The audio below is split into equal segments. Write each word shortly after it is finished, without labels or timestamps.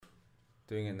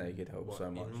Doing it naked helps so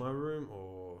much. In my room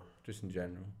or Just in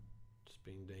general. just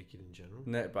being naked in general?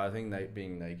 But I think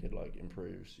being naked like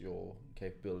improves your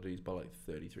capabilities by like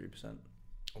 33%.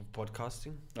 Of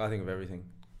podcasting? I think of everything.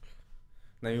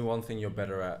 Name me one thing you're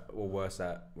better at or worse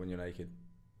at when you're naked.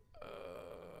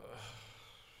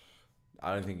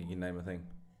 I don't think you can name a thing.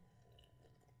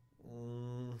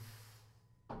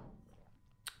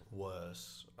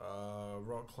 Worse.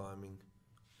 Rock climbing.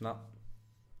 No.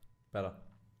 Better.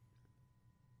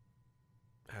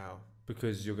 How?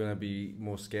 Because you're going to be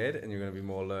more scared and you're going to be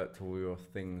more alert to all your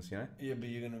things, you know? Yeah, but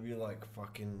you're gonna be like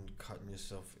fucking cutting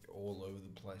yourself all over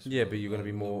the place. Yeah, but you're going to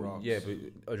be more... rocks. Yeah,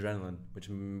 but adrenaline, which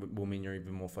will mean you're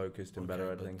even more focused and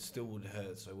better at but things. it still would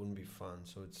hurt, so it wouldn't be fun.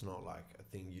 So it's not like a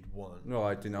thing you'd want. No,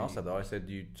 I didn't ask that though. I said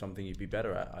something you'd be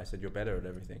better at. I said you're better at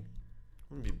everything.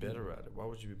 I wouldn't be better at it. Why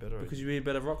would you be better at it? Because you'd be a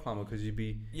better rock climber. Because you'd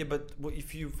be... Yeah, but what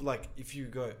if you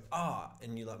go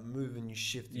and you like move and you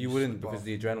shift? And You wouldn't slip because off.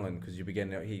 the adrenaline. Because you'd be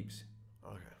getting out heaps.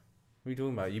 Okay. What are you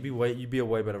talking about? You'd be a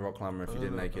way better rock climber if you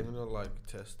did naked. I'm gonna like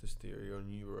test this theory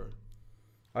on you, bro.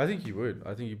 I think you would.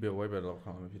 I think you'd be a way better rock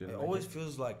climber if you did It naked. always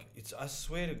feels like it's. I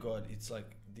swear to God, it's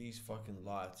like these fucking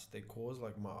lights. They cause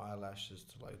like my eyelashes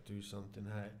to like do something.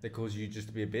 Hey, They cause you just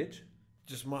to be a bitch?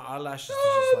 just my eyelashes to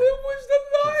Oh, just like that was the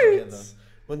get together. lights!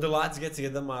 When the lights get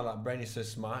together, my like brain is so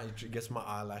smart. It gets my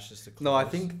eyelashes to close. No, I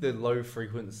think the low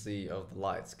frequency of the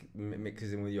lights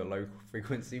mixes in with your low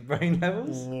frequency brain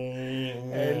levels.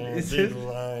 And it's big just-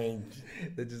 line.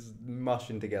 They're just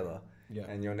mushing together. Yeah.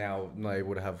 And you're now not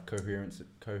able to have coherent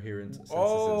synthesis.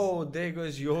 Oh, there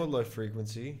goes your low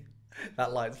frequency.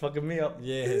 That light's fucking me up.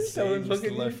 Yeah, That see, one's just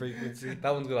fucking low you. frequency.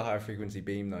 That one's got a high frequency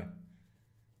beam though.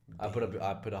 I put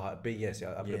a high beam. Yes,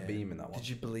 yeah, I put a beam in that one. Did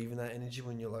you believe in that energy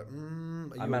when you're like,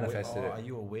 are you I manifested it. Are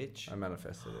you a witch? I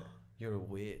manifested it. You're a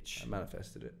witch. I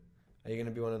manifested it. Are you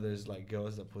gonna be one of those like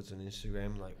girls that puts on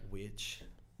Instagram like witch?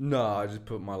 No, I just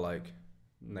put my like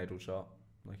natal chart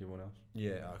like everyone else.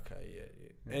 Yeah. Okay.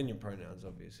 Yeah. And your pronouns,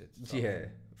 obviously. Yeah,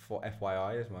 for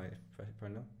FYI is my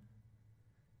pronoun.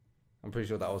 I'm pretty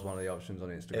sure that was one of the options on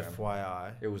Instagram.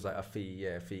 FYI. It was like a fee.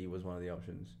 Yeah, fee was one of the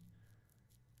options.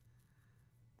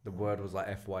 The word was like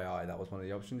FYI. That was one of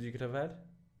the options you could have had.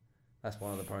 That's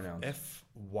one of the pronouns.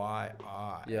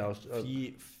 FYI. Yeah, I was,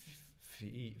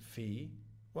 Fee.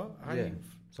 What? How yeah, do you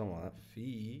something like that.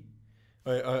 fee?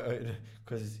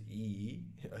 Because it's E.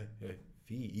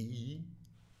 Fee.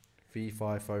 Fee,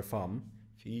 fi, fo, fum.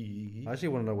 Fee. I actually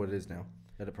want to know what it is now.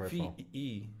 Edit profile.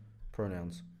 Fee.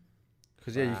 Pronouns.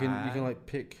 Because yeah, you can like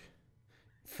pick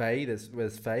Faye.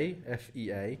 There's Faye,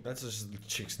 F-E-A. That's just the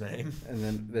chick's name. And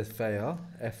then there's Fair,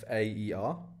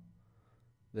 F-A-E-R.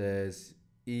 There's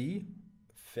E.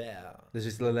 Fair. There's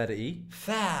just the letter E.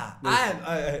 Fair.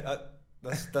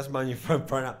 That's my new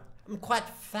pronoun. I'm quite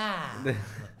fair.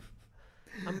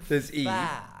 There's E.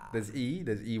 fair. There's E.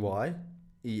 There's E-Y.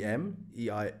 E-M.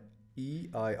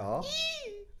 E-I-R.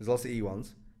 There's lots of E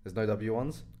ones. There's no W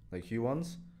ones. No Q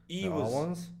ones. No R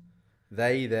ones.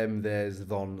 They, them, theirs,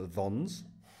 thons.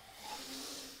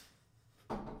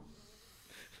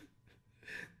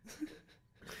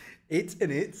 It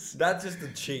and its. That's just a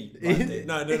cheat.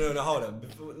 No, hold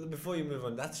on. Before you move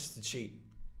on, that's just a cheat.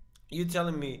 You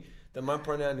telling me that my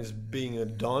pronoun is being a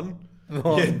don?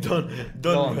 Thon. Yeah,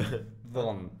 don.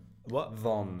 Thon. What?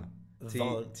 Thon.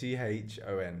 Thon.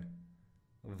 T-H-O-N.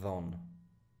 Thon.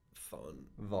 Thon.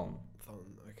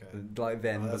 Okay. Like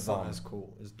then, That's the not thon. as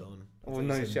cool as don. Well,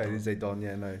 no, I didn't say don.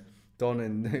 Yeah, no. Don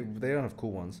and they don't have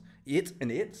cool ones. It and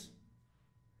its.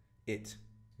 It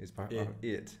is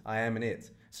it. I am an it.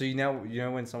 So you know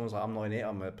when someone's like, I'm not an it,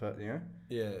 I'm a per, you know?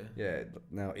 Yeah. Yeah,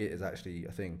 now it is actually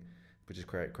a thing, which is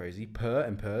crazy. Per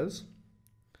and pers.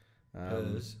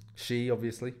 Pers. She,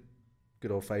 obviously.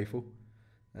 Good old faithful.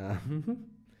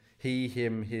 He,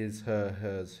 him, his, her,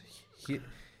 hers.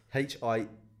 H-I-R.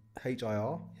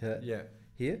 Her. Yeah.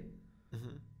 Here.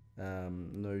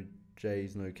 Mm-hmm. No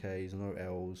J's, no K's, no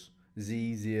L's.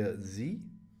 Z.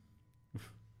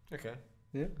 Okay.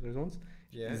 Yeah, those ones.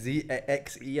 Yeah. Z,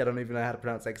 X-E. I don't even know how to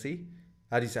pronounce X-E.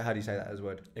 How do you say that as a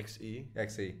word? X-E.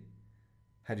 X-E.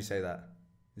 How do you say that?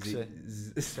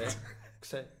 Xe.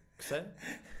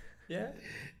 Yeah.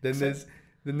 Then there's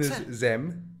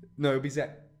Zem. No, it'll be Z.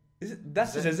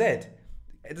 That's just a Z.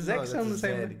 Does X sound the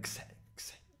same?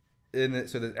 And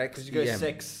so there's X, Because you go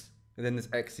sex. And then there's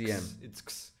X-E-M.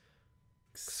 It's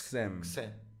Xem. Xe.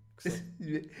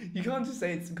 You can't just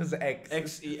say it's because of X.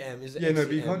 X-E-M. Is it Yeah, no,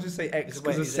 but you X-E-M? can't just say X Wait,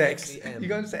 because of is it sex. X-E-M? You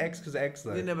can't just say X because of X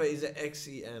though. No, but is it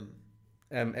X-E-M?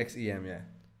 X-E-M, yeah.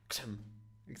 Xem.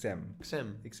 Exam.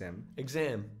 Xem. Exam.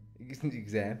 Exam.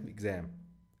 Exam.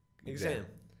 Exam.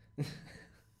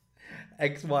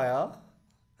 X-Y-R.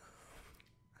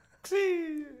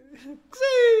 Okay.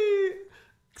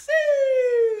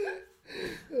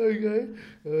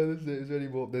 Is there any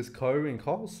more? There's Co and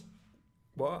Cos.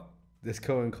 What? There's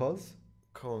Co and Cos.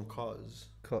 Co and Cos.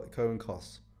 Co and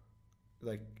Cos.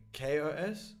 Like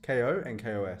KOS? KO and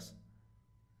KOS.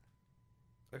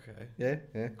 Okay. Yeah,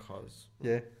 yeah. Cos.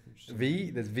 Yeah.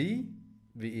 There's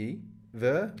VE,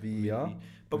 VER.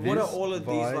 But what are all of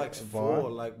these like for?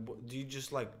 Like, do you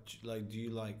just like do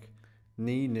you like?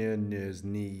 There's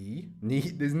knee.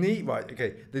 There's knee, right,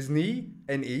 okay. There's knee,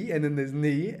 N-E, and then there's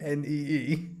knee,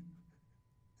 N-E-E.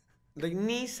 Like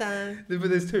Nissan. But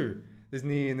there's two. There's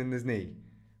knee and then there's knee.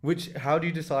 How do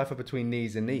you decipher between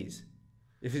knees and knees?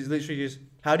 If it's literally just,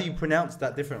 how do you pronounce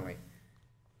that differently?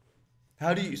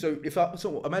 How do you, so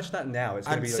imagine that now. It's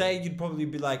I'd say you'd probably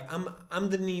be like, I'm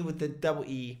the knee with the double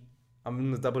E.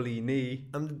 I'm the double E knee.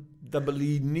 I'm the double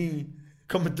E knee.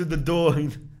 Coming to the door.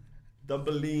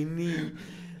 Double E knee.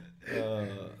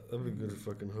 That'd be a good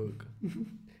fucking hook.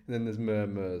 And then there's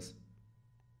murmurs.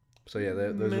 So yeah,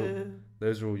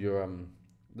 those are all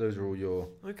your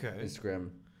okay. Instagram.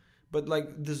 But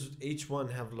like, does each one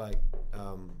have like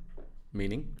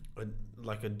meaning?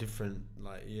 Like a different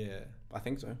I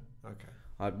think so. Okay.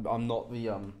 I'm not the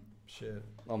shit.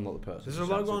 I'm not the person. There's a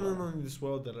lot going on in this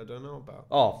world that I don't know about.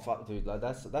 Oh fuck, dude! Like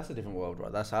that's a different world,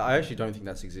 right? I actually don't think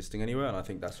that's existing anywhere, and I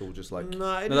think that's all just like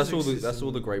that's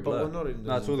all the grey blur. But we're not in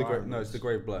no, it's all the grey. No, it's the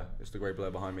grey blur. It's the grey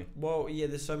blur behind me. Well, yeah,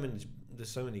 there's so many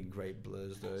grey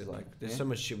blurs though. Like there's so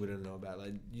much shit we don't know about.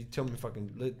 Like you tell me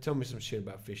some shit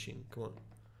about fishing. Come on.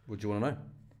 What do you want to know?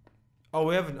 Oh,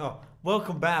 we haven't. Oh,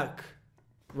 welcome back.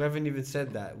 We haven't even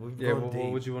said that. We've gone deep.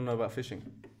 What would you want to know about fishing?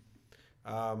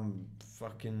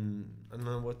 Fucking, I don't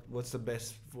know what's the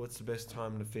best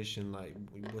time to fish and like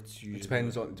what's usually. It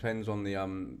depends on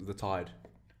the tide.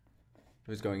 If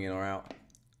it's going in or out.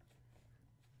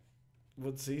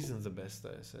 What season's the best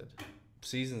though? I said.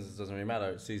 Seasons doesn't really matter.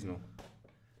 It's seasonal.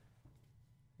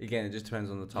 Again, it just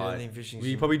depends on the tide.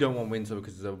 You probably don't want winter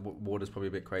because the water's probably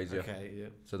a bit crazier. Okay, yeah.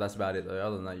 So that's about it though.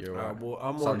 Other than that, you're alright. Well,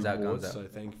 I'm sun's already out, bored, guns so out.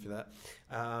 thank you for that.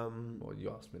 Well, you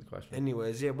asked me the question.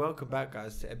 Anyways, yeah, welcome back,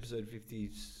 guys, to episode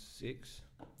 56.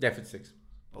 Yeah, 56.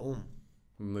 Boom.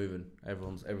 We're moving.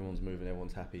 Everyone's moving.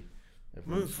 Everyone's happy.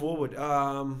 Move forward.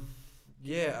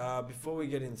 Before we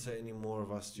get into any more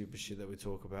of our stupid shit that we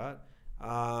talk about,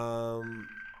 I'm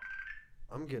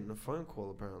getting a phone call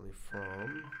apparently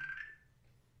from.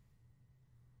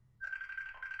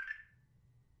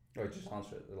 Oh, just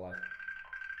answer it live.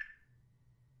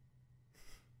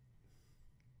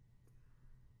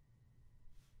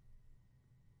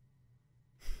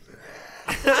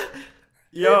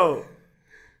 Yo.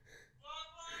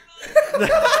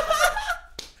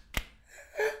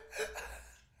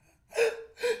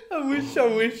 I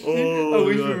wish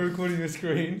we were recording the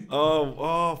screen.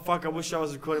 Oh, fuck, I wish I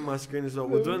was recording my screen as well.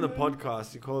 We're doing the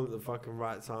podcast. You call it the fucking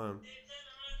right time.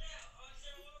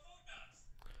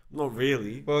 Not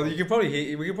really. Well, we can probably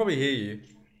hear you.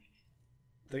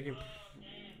 They can.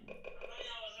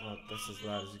 Oh, that's as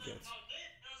loud as it gets.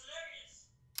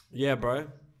 Yeah, bro.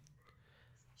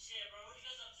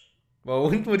 Well,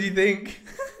 what do you think?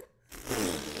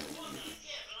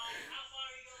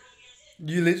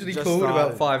 You literally Just called started.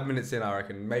 about 5 minutes in, I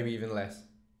reckon. Maybe even less.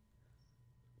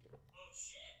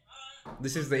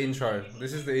 This is the intro.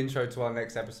 This is the intro to our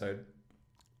next episode.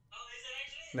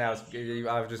 Now,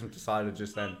 I've just decided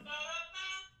just then.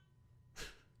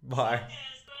 Bye.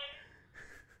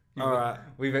 Alright.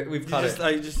 We've cut it.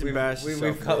 You just embarrassed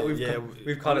yourself.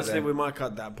 We've cut it then. We might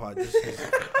cut that part.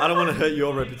 I don't want to hurt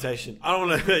your reputation. I don't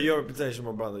want to hurt your reputation,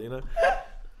 my brother, you know?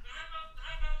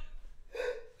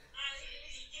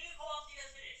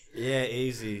 Yeah,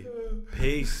 easy.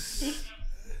 Peace.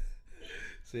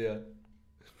 See ya.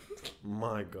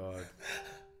 My God.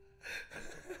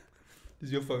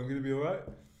 Is your phone gonna be alright?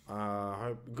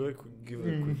 Give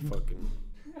it a quick fucking.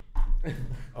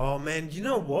 Oh man, you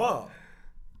know what?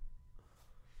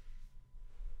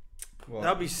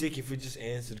 That'd be sick if we just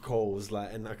answered calls,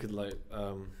 like, and I could like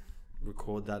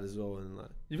record that as well, and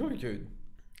like. You probably could.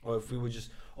 Or if we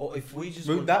just.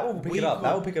 That will pick it up.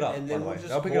 That will pick it up. And then we'll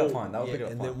that'll pick it up fine. That'll pick it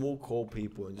up and fine. then we'll call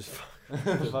people and just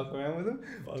fuck around with them.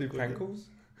 Do prank calls.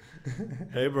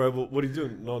 Hey bro, what are you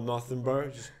doing? No, nothing, bro.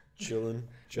 Just chilling,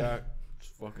 Jack.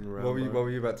 Just fucking around. What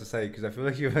were you about to say? Because I feel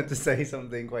like you were about to say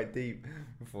something quite deep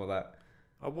before that.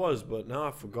 I was, but now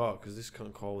I forgot because this kind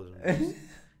of called. It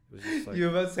was just like, you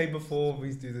were about to say before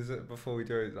we do this. Before we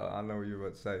do it, I know what you were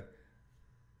about to say.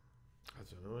 I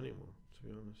don't know anymore, to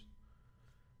be honest.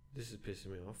 This is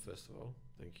pissing me off, first of all.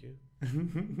 Thank you.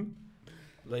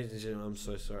 Ladies and gentlemen, I'm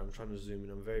so sorry. I'm trying to zoom in.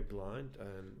 I'm very blind,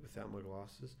 and without my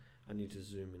glasses, I need to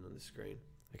zoom in on the screen.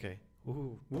 Okay,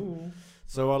 Ooh. Ooh.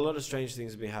 So a lot of strange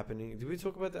things have been happening. Did we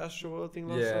talk about the Astroworld thing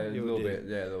last time? Yeah, a little bit.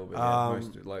 Yeah, a little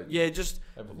bit. Just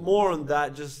more on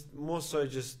that. Just more so.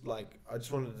 Just like I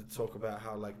just wanted to talk about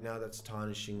how like now that's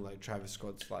tarnishing like Travis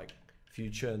Scott's like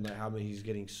future and like how he's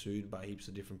getting sued by heaps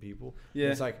of different people. Yeah,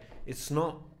 it's like it's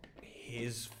not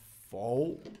his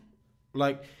fault.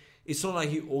 Like it's not like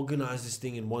he organized this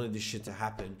thing and wanted this shit to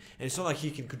happen, and it's not like he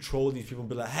can control these people and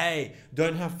be like, "Hey,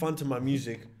 don't have fun to my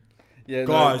music." Yeah,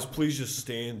 guys, please just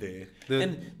stand there.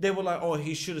 And they were like, oh,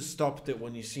 he should have stopped it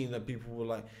when you seen that people were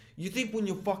like, you think when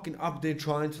you're fucking up there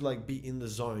trying to like be in the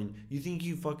zone, you think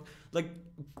you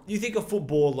think a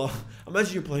footballer,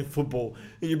 imagine you're playing football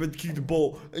and you're about to kick the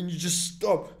ball and you just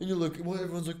stop and you're like, well,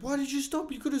 everyone's like, why did you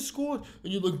stop? You could have scored.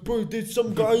 And you're like, bro, there's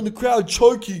some guy in the crowd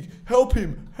choking. Help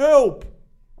him. Help.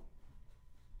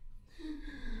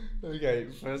 Okay,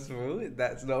 first of all,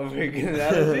 that's not a very good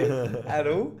analogy at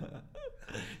all.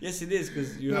 Yes, it is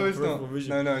because you have peripheral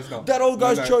vision. No, it's not. That old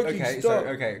guy's choking. Okay, stop.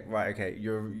 Okay.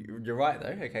 You're right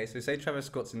though. Okay, so say Travis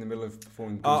Scott's in the middle of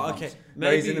performing Goosebumps. Oh, okay.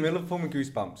 Maybe he's in the middle of performing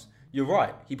Goosebumps. You're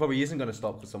right. He probably isn't going to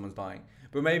stop because someone's dying.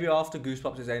 But maybe after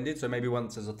Goosebumps has ended, so maybe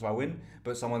once there's a throw-in,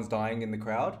 but someone's dying in the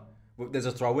crowd, there's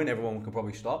a throw-in, everyone can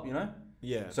probably stop. You know?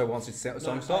 Yeah. So once it's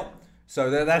song stop. So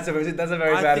that's a very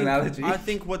bad analogy. I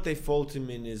think what they fault him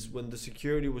in is when the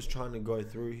security was trying to go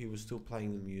through, he was still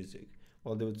playing the music.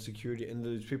 While there was security, and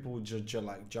those people were just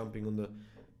like jumping on the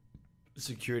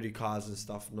security cars and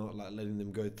stuff, not like letting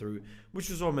them go through,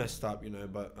 which was all messed up, you know.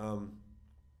 But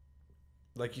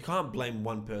like you can't blame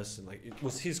one person. Like it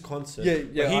was his concert.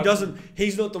 Yeah. He doesn't.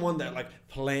 He's not the one that like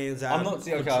plans out. I'm not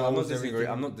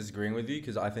disagreeing with you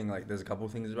because I think like there's a couple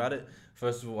of things about it.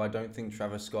 First of all, I don't think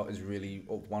Travis Scott is really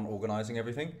one organizing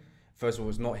everything. First of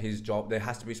all, it's not his job. There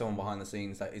has to be someone behind the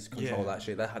scenes that is control that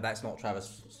shit. That's not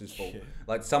Travis's fault. Yeah.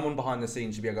 Like someone behind the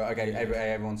scenes should be like, okay,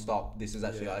 everyone stop. This is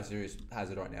actually like a serious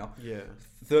hazard right now. Yeah.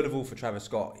 Third of all, for Travis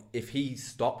Scott, if he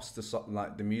stops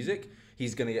the music,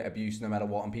 he's gonna get abused no matter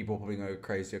what, and people are probably gonna go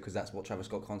crazier because that's what Travis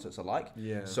Scott concerts are like.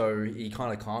 Yeah. So he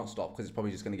kind of can't stop because it's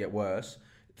probably just gonna get worse.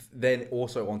 Then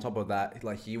also on top of that,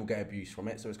 like he will get abused from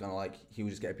it, so it's gonna like he will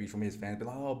just get abused from his fans, be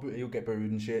like, oh, he'll get booed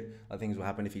and shit. Like things will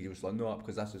happen if he was like no,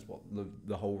 because that's just what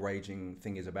the whole raging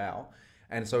thing is about.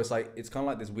 And so it's like it's kind of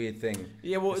like this weird thing.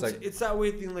 Yeah, well, it's that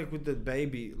weird thing like with the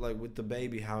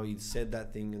baby, how he said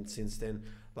that thing, and since then,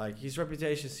 like his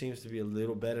reputation seems to be a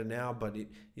little better now, but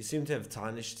he seemed to have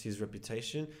tarnished his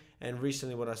reputation. And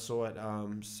recently, what I saw at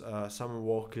Summer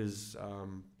Walker's,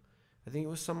 I think it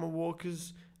was Summer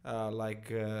Walker's.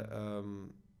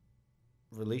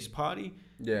 Release party.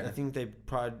 Yeah, I think they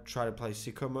tried to play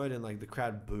sicko mode and like the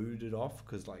crowd booed it off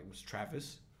because like it was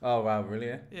Travis. Oh wow,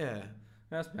 really? Yeah,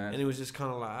 that's bad. And it was just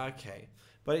kind of like okay,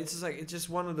 but it's just like it's just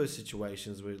one of those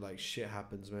situations where like shit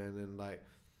happens, man, and like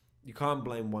you can't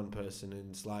blame one person,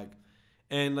 and it's like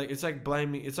it's like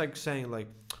blaming. It's like saying like,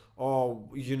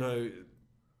 oh, you know,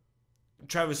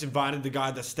 Travis invited the guy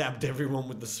that stabbed everyone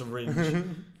with the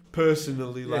syringe.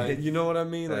 Personally, like you know what I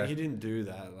mean, like he didn't do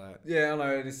that. Like I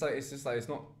know it's just like it's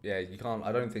not. Yeah, you can't.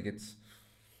 I don't think it's.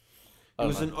 It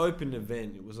was an open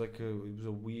event. It was like it was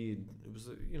a weird. It was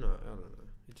you know I don't know.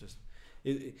 It just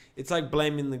it's like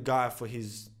blaming the guy for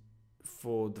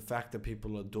the fact that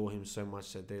people adore him so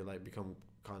much that they like become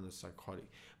kind of psychotic.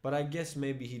 But I guess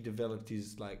maybe he developed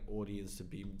his like audience to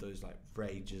be those like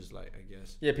rages, like I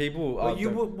guess. Yeah, people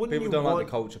don't like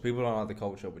the culture. People don't like the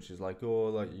culture, which is like you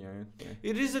know. Yeah.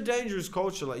 It is a dangerous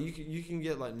culture. Like you can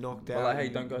get like knocked out. Like, hey,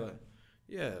 don't go.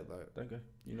 Don't go.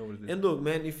 You know what it is. And look,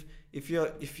 man, if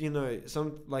you know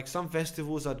some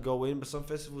festivals I'd go in, but some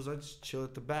festivals I'd just chill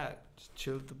at the back. Just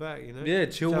chill at the back, you know. Yeah,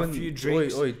 chill when a few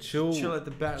drinks. Chill at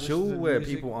the back. Chill where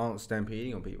people aren't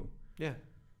stampeding on people. Yeah.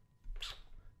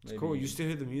 It's cool. You still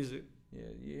hear the music.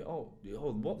 Yeah. Oh,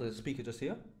 what? The speaker just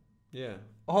here? Yeah.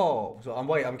 Oh, so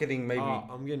I'm getting maybe.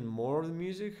 I'm getting more of the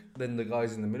music than the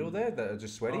guys in the middle there that are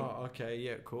just sweating. Oh, okay.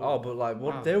 Yeah. Cool. Oh, but like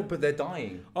what? They're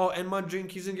dying. Oh, and my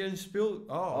drink isn't getting spilled.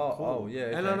 Oh, cool. Oh, yeah.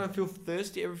 Okay. And I don't feel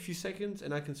thirsty every few seconds,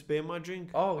 and I can spare my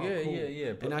drink. Oh, cool.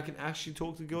 Yeah. And I can actually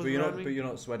talk to girls around me. But you're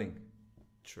not sweating.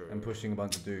 True. And pushing a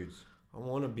bunch of dudes. I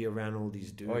want to be around all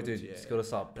these dudes. Oh, dude, you just gotta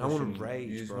stop. I want to rage,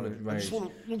 you just bro. want to rage.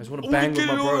 I just want to bang with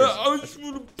my bros. I just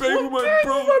want to bang with my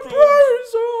bros.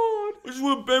 I just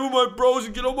want to bang with my bros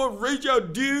and get all my rage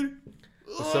out, dude.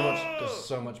 There's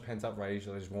so much pent up rage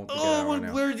that I just want to get out right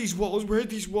now. Where are these walls? I want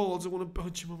to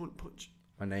punch him.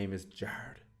 My name is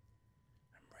Jared.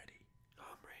 I'm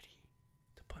ready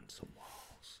to punch some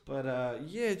walls. But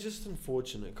just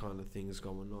unfortunate kind of things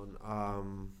going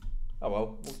on. Oh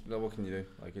well, what can you do?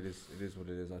 Like it is what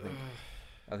it is.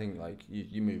 I think like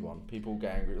you move on. People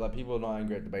get angry. Like people are not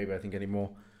angry at the baby, I think, anymore.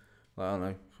 Like, I don't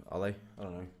know. Are they? I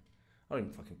don't know. I don't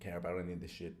even fucking care about any of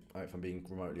this shit. If I'm being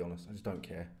remotely honest, I just don't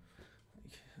care.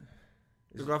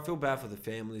 Look, I feel bad for the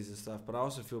families and stuff, but I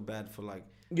also feel bad for like.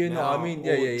 Yeah, no, I mean,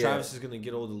 yeah. Travis is gonna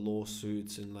get all the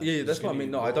lawsuits and like. Yeah, that's what I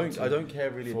mean. No, I don't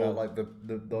care really about like the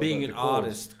being like, an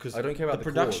artist, because I don't care about the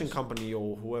production company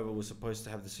or whoever was supposed to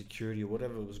have the security or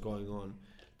whatever was going on.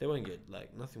 They won't get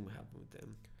like nothing will happen with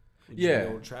them. With yeah,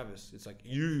 Jimmy or Travis. It's like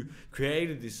you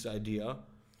created this idea.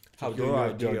 How your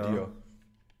idea?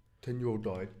 10-year-old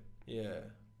died. Yeah.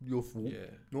 Your fault. Yeah.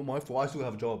 Not my fault. I still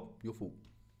have a job. Your fault.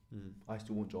 I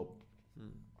still want a job.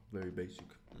 Very basic.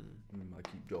 I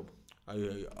keep job.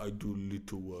 I do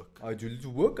little work. I do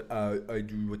little work. I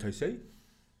do what I say.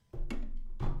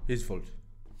 His fault.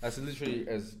 That's literally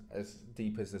as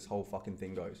deep as this whole fucking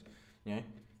thing goes. Yeah?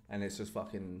 And it's just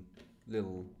fucking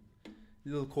little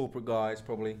corporate guys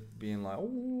probably being like,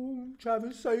 oh,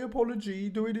 Travis, say apology,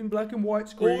 do it in black and white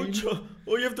screen.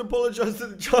 Or you have to apologize to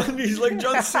the Chinese like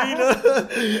John Cena.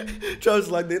 Travis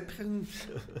like that.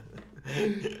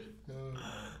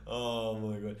 Oh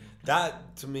my god,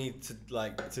 that to me,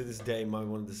 to this day, might be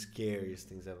one of the scariest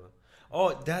things ever.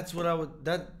 Oh, that's what I would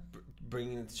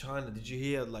bringing it to China. Did you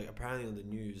hear? Like apparently on the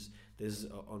news, there's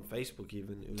on Facebook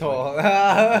even. It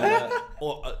was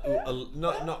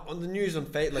not on the news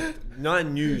on like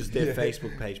 9 News. Their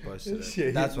Facebook page posted it.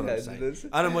 Yeah, that's what I'm saying.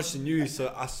 I don't watch the news,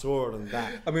 so I saw it on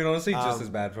that. I mean, honestly, just as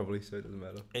bad probably, so it doesn't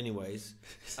matter. Anyways,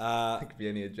 it could be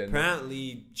any agenda.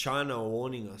 Apparently, China are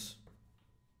warning us.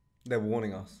 They're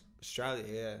warning us. Australia,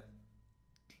 yeah.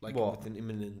 Like what? with an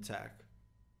imminent attack.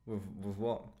 With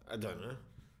what? I don't know.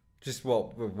 Just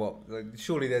what? With what? Like,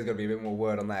 surely there's got to be a bit more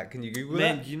word on that. Can you Google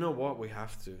that? Man, you know what? We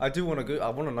have to. I do want to go. I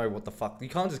want to know what the fuck. You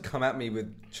can't just come at me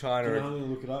with China. Can you help me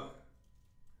look it up?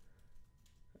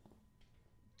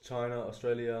 China,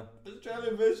 Australia.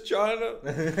 Australia versus China.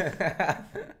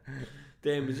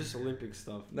 Damn, it's just Olympic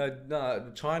stuff.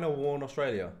 No. China won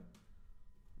Australia.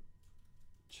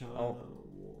 China won Australia.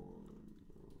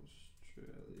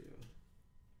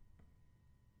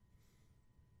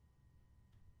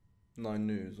 9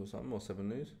 News or something, or 7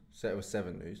 News. It was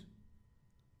 7 News.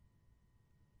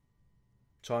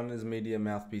 China's media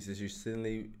mouthpiece issues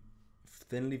thinly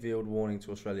veiled warning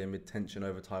to Australia amid tension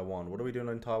over Taiwan. What are we doing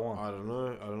in Taiwan? I don't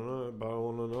know, but I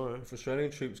want to know. If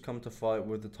Australian troops come to fight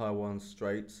with the Taiwan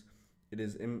Straits, it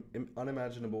is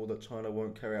unimaginable that China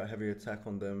won't carry out heavy attack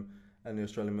on them and the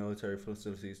Australian military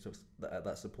facilities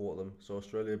that support them. So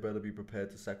Australia better be prepared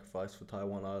to sacrifice for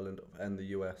Taiwan Island and the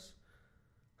US.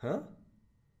 Huh?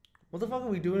 What the fuck are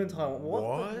we doing in Taiwan?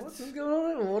 What's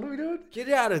going on? What are we doing? Get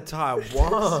out of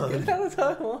Taiwan. Get out of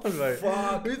Taiwan, bro.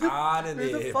 Fuck out of there,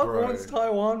 Who the fuck wants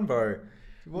Taiwan, bro?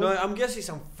 No, I'm guessing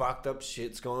some fucked up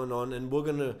shit's going on, and we're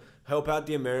gonna help out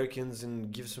the Americans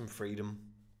and give some freedom.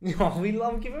 Oh, we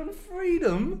love giving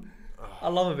freedom. I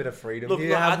love a bit of freedom. Look,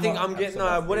 I think I'm getting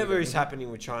whatever is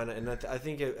happening with China, and I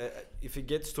think if it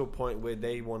gets to a point where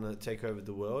they want to take over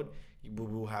the world, we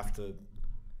will have to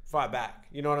fight back.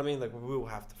 You know what I mean? Like, we will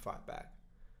have to fight back.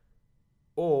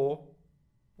 Or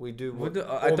we do what... They're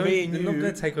not going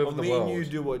to take over the world. Me and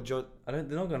you do what John... They're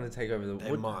not going to take over the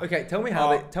world. They might. Okay, tell me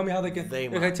how they can... They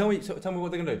okay, might. tell me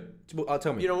what they're going to do.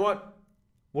 Tell me. You know what?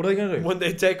 What are they going to do? When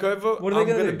they take over, what are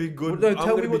they I'm going to be good. No, I'm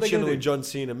going to be chilling with do. John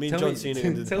Cena. Me and John Cena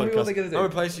in the podcast. Tell me what they're going to do. I'm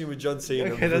replacing you with John Cena.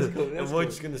 Okay, that's cool. And we're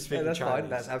just going to speak in that's Chinese. fine.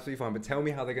 That's absolutely fine. But tell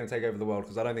me how they're going to take over the world,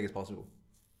 because I don't think it's possible.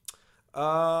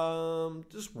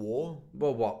 Just war.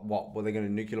 Well, what? Were they going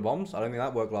to nuclear bombs? I don't think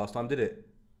that worked last time, did it?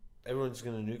 Everyone's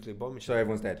going to nuclear bomb each So other.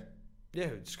 everyone's dead? Yeah,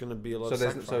 it's going to be a lot of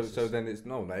sacrifices. So then it's...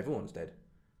 No, everyone's dead.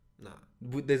 Nah.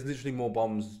 There's literally more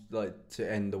bombs like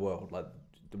to end the world. Like,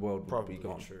 the world would be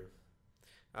gone. True.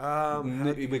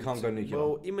 We can't go nuclear.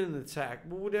 Well, imminent attack.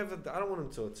 Well, whatever. I don't want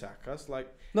them to attack us.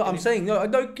 Like, no, I'm saying no.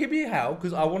 Don't give me how,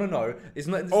 because I want to know. It's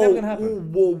never gonna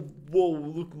happen. Whoa!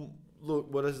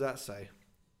 Look! What does that say?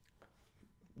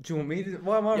 Do you want me to?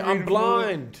 Why am I? Yeah, I'm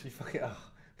blind. You fucking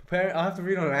prepare. I have to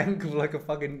read on an ankle like a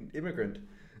fucking immigrant.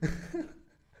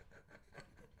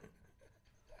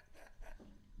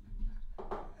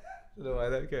 No, I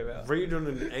don't care about. Read on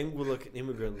an angle like an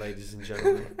immigrant, ladies and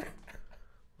gentlemen.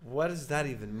 What does that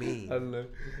even mean? I don't know.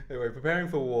 Anyway, preparing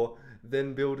for war,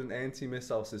 then build an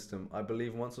anti-missile system. I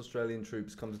believe once Australian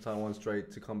troops come to Taiwan Strait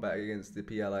to combat against the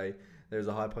PLA, there is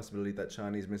a high possibility that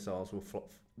Chinese missiles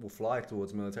will fly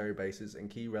towards military bases and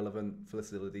key relevant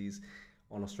facilities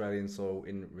on Australian soil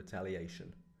in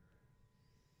retaliation.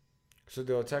 So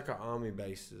they'll attack our army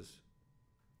bases.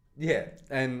 Yeah,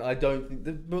 and I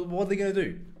don't... But what are they going to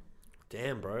do?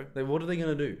 Damn, bro. What are they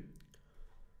going to do?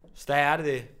 Stay out of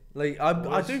there. Like,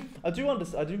 I do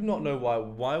understand. I do not know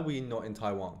why are we not in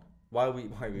Taiwan? Why are we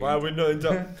not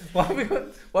into why are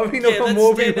we not let's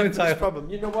more stand people up in for this Thailand? problem.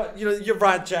 You know what? You're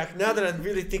right, Jack. Now that I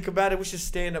really think about it, we should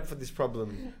stand up for this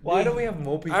problem. Why don't we have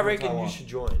more people I in reckon Taiwan? you should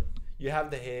join. You have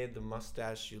the hair, the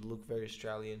mustache. You look very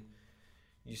Australian.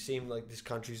 You seem like this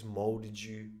country's molded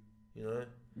you. You know.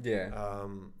 Yeah.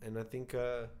 And I think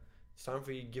it's time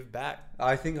for you to give back.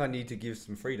 I think I need to give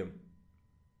some freedom.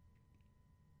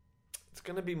 It's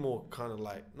gonna be more kind of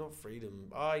like not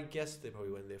freedom. I guess they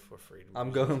probably went there for freedom.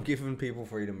 I'm giving people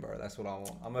freedom, bro. That's what I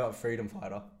want. I'm a freedom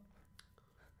fighter.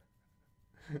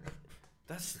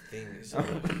 That's the thing. Isn't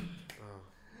it?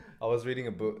 I was reading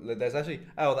a book. There's actually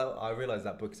I realized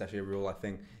that book is actually a real life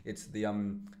thing. It's the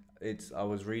I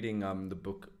was reading the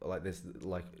book like this,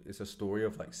 like it's a story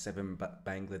of like 7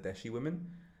 Bangladeshi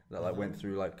women that like went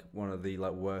through like one of the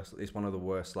like worst. It's one of the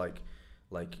worst like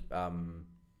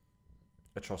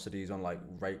atrocities on like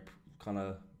rape kind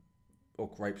of or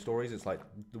rape stories. It's like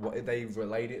what they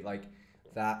relate it like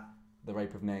that, the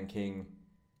rape of Nanking,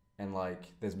 and like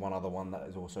there's one other one that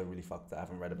is also really fucked that I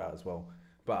haven't read about as well.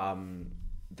 But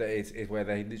it's where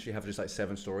they literally have just like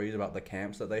 7 stories about the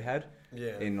camps that they had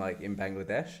in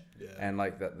Bangladesh, and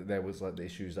like that there was like the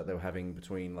issues that they were having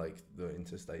between like the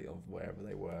interstate of wherever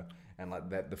they were, and like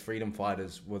that the freedom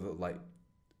fighters were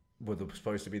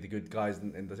supposed to be the good guys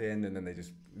in the end, and then they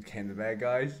just became the bad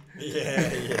guys.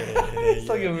 It's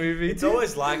like a movie. It's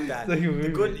always like that. It's like a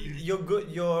movie. You're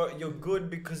good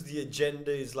because the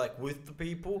agenda is like with the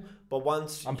people, but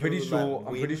once I'm pretty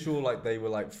sure like they were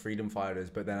like freedom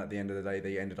fighters, but then at the end of the day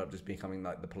they ended up just becoming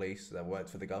like the police that worked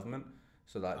for the government.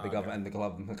 So like the government the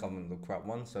corrupt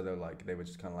ones. So they were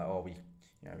just kind of like, oh, we,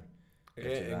 you know.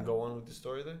 Okay, and go on with the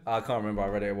story then. I can't remember. I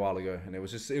read it a while ago, and it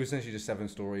was essentially just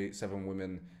 7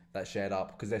 women that shared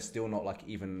up because they're still not like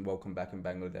even welcome back in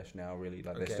Bangladesh now. Really,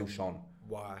 like they're still shone.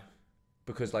 Why?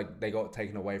 Because like they got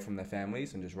taken away from their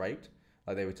families and just raped.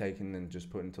 Like they were taken and just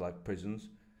put into like prisons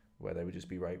where they would just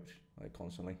be raped like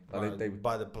constantly. Like they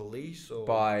by the police or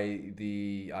I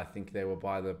think they were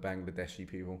by the Bangladeshi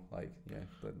people. Like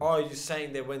oh, you're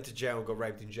saying they went to jail and got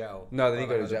raped in jail? No, they didn't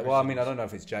go to jail. Well, I mean, I don't know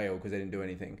if it's jail because they didn't do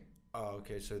anything. Oh,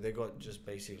 okay. So they got just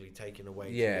basically taken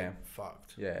away. Yeah.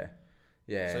 Fucked. Yeah.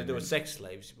 So they were sex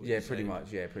slaves. Yeah, pretty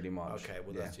much. Yeah, pretty much. Okay,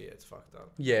 well that's it's fucked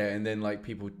up. Yeah, and then like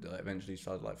people eventually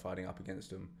started like fighting up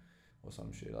against them, or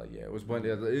some shit. Like it was one.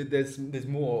 There's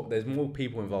more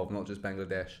people involved, not just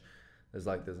Bangladesh. There's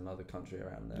another country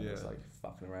around there that's like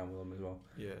fucking around with them as well.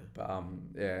 Yeah. But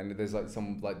and there's like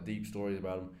some like deep stories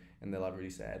about them, and they're like really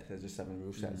sad. There's just 7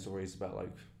 real sad stories about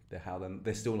like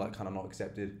they're still like kind of not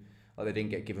accepted. Like they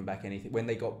didn't get given back anything when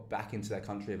they got back into their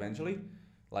country eventually.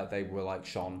 Like they were like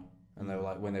shone. And they were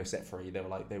like, when they were set free, they were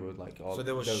like, oh, so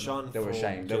they were shunned. They were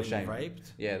ashamed. They were ashamed.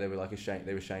 Raped. Yeah, they were like ashamed.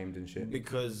 They were shamed and shit.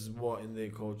 Because what in their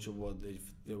culture,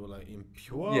 they were like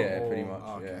impure. Yeah, pretty much.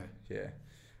 Oh, okay. Yeah.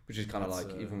 Which is kind of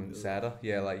like even sadder.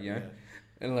 Yeah, like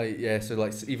and like so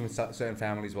like even certain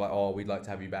families were like, oh, we'd like to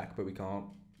have you back, but we can't.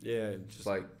 Yeah, just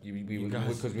like you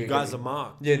guys are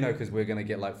marked. Yeah, no, because we're gonna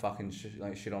get like fucking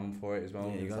shit on for it as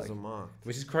well. Yeah, you guys are marked.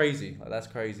 Which is crazy. Like that's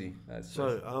crazy.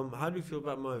 How do you feel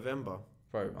about Movember?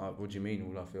 Bro, what do you mean?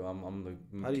 What do I feel? I'm the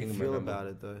How do king you of feel November. about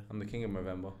it though? I'm the king of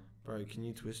November. Bro, can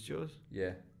you twist yours?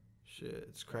 Yeah. Shit,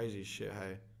 it's crazy shit.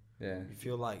 Hey. Yeah. You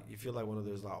feel like one of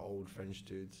those like old French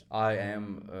dudes. I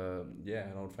am.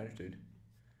 An old French dude.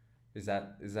 Is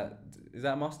that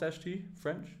a mustache to you?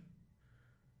 French?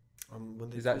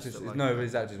 Is that just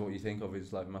Is that just what you think of?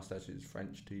 Is like mustaches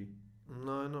French to you?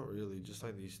 No, not really. Just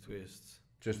like these twists.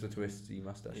 Just the twisty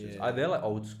mustaches. Yeah. They're like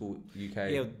old school UK.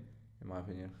 Yeah. In my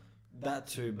opinion. That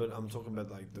too, but I'm talking about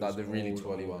like those the really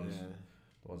twirly ones. Yeah.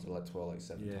 The ones that like twirl like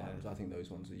 7 times. I think those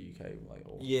ones are UK like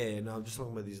old. Yeah, no, I'm just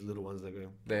talking about these little ones that go.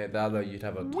 You'd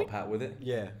have a top hat with it.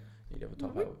 Yeah. You'd have a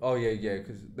top hat. Oh yeah,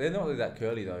 because they're not really that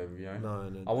curly though, you know.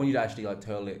 No. I want you to actually like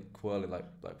quirl it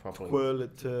like properly. Twirl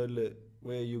it.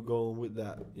 Where are you going with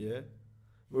that? Yeah.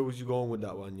 Where was you going with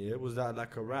that one? Yeah. Was that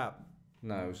like a rap?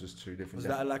 No, it was just 2 different. Was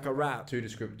that like a rap? 2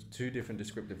 different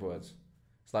descriptive words.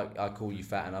 It's like I call you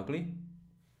fat and ugly.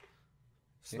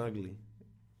 Snuggly. Yeah.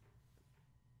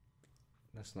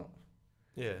 That's not.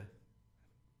 Yeah.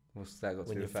 What's that got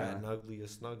when to do with fat and ugly, you're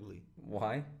snuggly.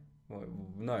 Why? Well,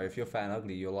 no, if you're fat and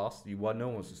ugly, you're lost. No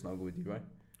one wants to snuggle with you, right?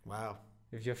 Wow.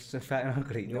 If you're fat and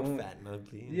ugly, you're fat and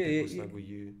ugly. And people snuggle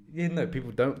you. Yeah, no,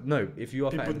 people don't. No, if you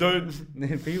are people fat don't.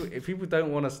 If people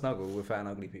don't want to snuggle with fat and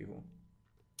ugly people,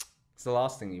 it's the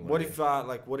last thing you want.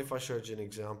 What if I showed you an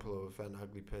example of a fat and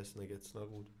ugly person that gets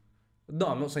snuggled? No,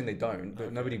 I'm not saying they don't,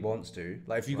 but nobody wants to.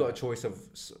 Like, if you got a choice of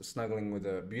snuggling with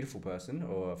a beautiful person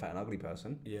or a fat and ugly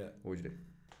person, what would you do?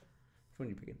 Which one are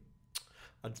you picking?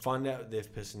 I'd find out their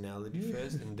personality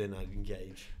first, and then I'd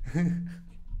engage.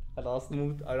 I'd ask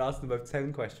them both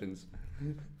 10 questions.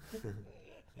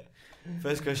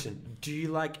 First question: do you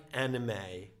like anime?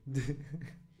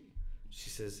 She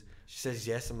says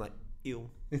yes. I'm like, ew.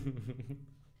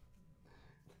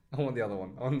 I want the other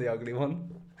one. I want the ugly one.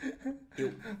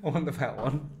 Ew. I want the fat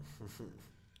one.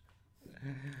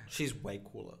 She's way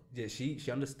cooler. Yeah,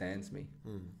 she understands me.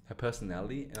 Her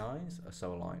personality and eyes are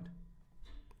so aligned.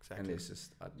 Exactly. And it's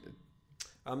just...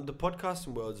 the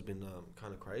podcasting world's been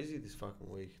kind of crazy this fucking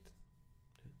week.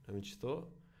 Haven't you thought?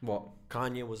 What?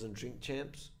 Kanye was in Drink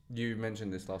Champs. You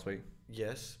mentioned this last week.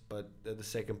 Yes, but the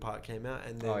second part came out.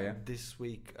 And then this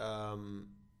week...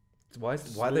 why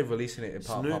are they releasing it in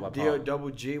part by part?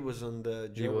 D-O-double-G was on the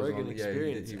Joe Rogan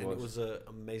Experience, and it was an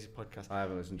amazing podcast. I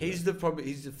haven't listened to it.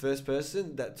 He's the first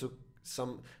person that took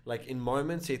some, like, in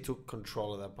moments, he took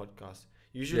control of that podcast.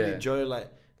 Usually Joe, like,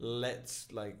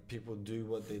 lets, like, people do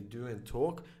what they do and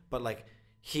talk, but, like,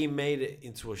 he made it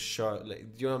into a show. Like,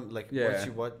 you know, like, once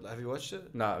you watch, have you watched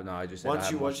it? No, I just said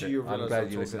once you watch it, you realize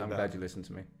I'm glad you listened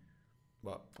to me.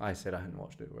 What? I said I hadn't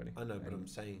watched it already. I know, but I'm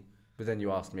saying... But then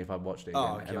you asked me if I watched it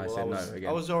again, and I said no again.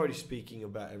 I was already speaking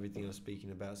about everything I was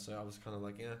speaking about, so I was kind of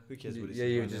like, yeah, who cares what it's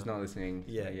you were just not listening.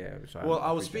 Yeah. Well,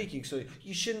 I was speaking, so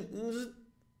you shouldn't...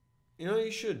 You know, you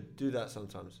should do that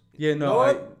sometimes. Yeah,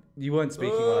 no, you weren't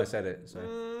speaking when I said it, so...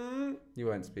 You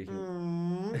weren't speaking.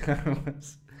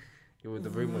 The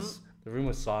room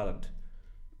was silent.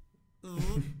 The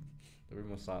room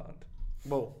was silent.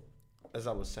 Well... As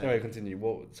I was saying. Anyway, continue.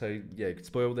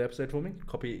 Spoil the episode for me.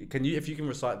 Copy. Can you, if you can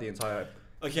recite the entire.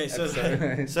 Okay, so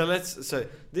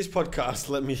this podcast.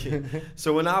 Let me.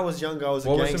 So when I was younger, I was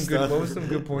a gangster. What were some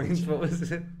good points? What was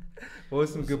it? What were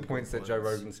some good points that Joe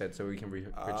Rogan said, so we can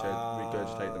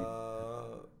regurgitate them?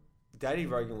 Daddy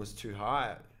Rogan was too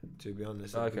high, to be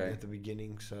honest. At the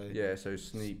beginning, so. Yeah. So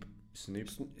Sneep.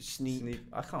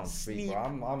 I can't speak.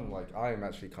 Bro. I am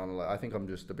actually kind of like. I think I'm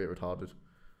just a bit retarded.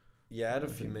 Yeah, I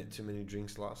had too many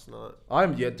drinks last night.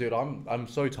 Dude, I'm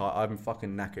so tired. I'm fucking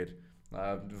knackered.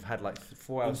 I've had like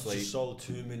 4 hours sleep. I just sold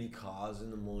too many cars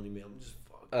in the morning, man. I'm just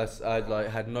fucked. I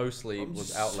had no sleep,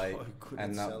 was out late,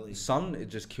 and sun, it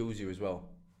just kills you as well.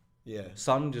 Yeah.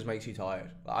 Sun just makes you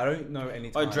tired. I don't know any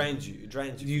time. It drains you.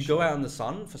 You go out in the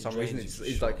sun for some reason.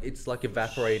 It's like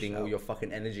evaporating all your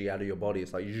fucking energy out of your body.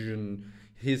 It's like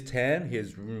here's tan,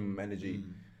 here's energy.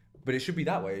 But it should be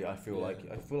that way. I feel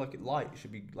like light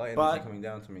should be light energy coming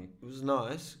down to me. It was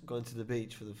nice going to the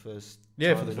beach for the first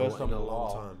time for the first time in a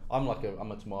long time. I'm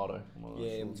a tomato.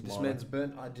 This man's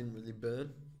burnt. I didn't really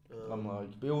burn. I'm like,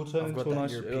 it will turn into a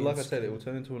nice. Like I said, it will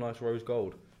turn into a nice rose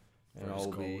gold, and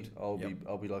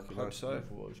I'll be like a nice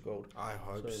rose gold. I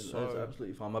hope so. That's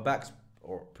absolutely fine. My back's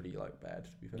pretty like bad,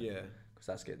 to be fair. Yeah, because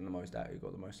that's getting the most out. You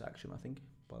got the most action, I think,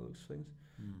 by those things.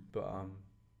 But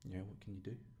what can you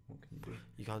do? What can you do?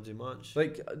 You can't do much.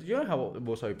 Like, do you know how it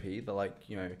was OP? That, like,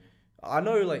 you know, I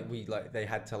know, like, they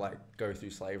had to, like, go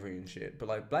through slavery and shit, but,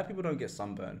 like, black people don't get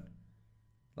sunburn.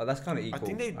 Like, that's kind of equal. I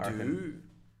think they do.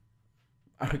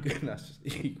 I reckon that's just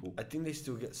equal. I think they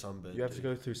still get sunburn. You have to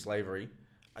go through slavery.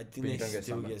 I think they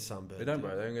still get sunburn. They don't,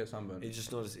 bro. They don't get sunburn. It's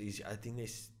just not as easy. I think they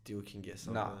still can get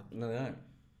sunburn. No, they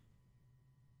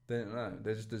don't. No,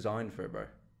 they're just designed for it, bro.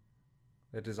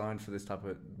 They're designed for this type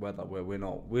of weather where we're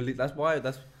not.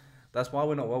 That's why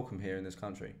we're not welcome here in this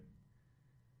country.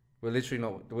 We're literally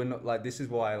not. We're not like. This is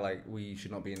why, like, we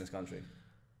should not be in this country.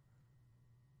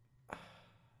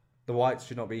 The whites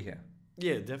should not be here.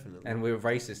 Yeah, definitely. And we're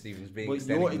racist even being.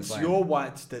 But it's your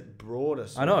whites that brought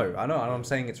us. I know. And I'm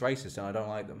saying it's racist, and I don't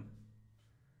like them.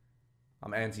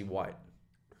 I'm anti-white.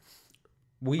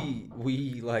 We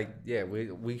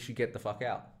should get the fuck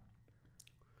out.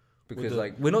 Because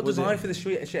we're not designed for this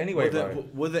shit anyway, bro.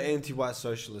 We're the anti-white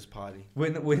socialist party.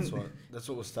 That's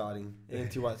what we're starting.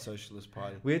 Anti-white socialist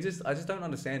party. I just don't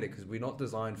understand it because we're not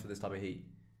designed for this type of heat.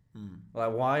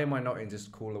 Like, why am I not in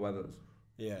just cooler weathers?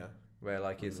 Yeah. Where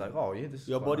like it's like, this is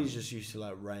your body's just used to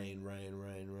like rain.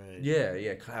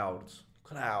 Yeah, clouds,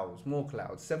 more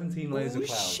clouds. 17 layers of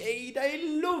clouds. Shade, I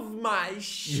love my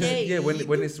shade. Yeah,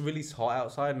 when it's really hot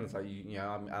outside and it's like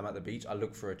I'm at the beach, I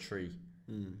look for a tree.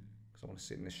 I want to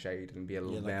sit in the shade and be a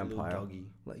little vampire. A little doggy.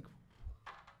 Like,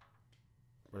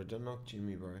 bro, don't knock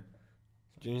Jimmy, bro.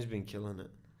 Jimmy's been killing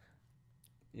it.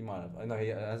 He might have. I know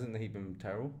hasn't he been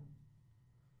terrible?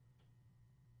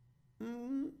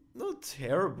 Not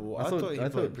terrible. I thought he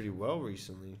played pretty well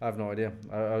recently. I have no idea.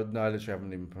 I literally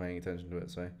haven't even been paying attention to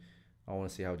it, so I want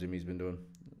to see how Jimmy's been doing.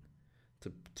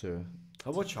 I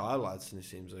watch highlights and it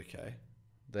seems okay.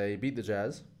 They beat the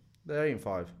Jazz. They're 8-5.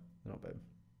 They're not bad.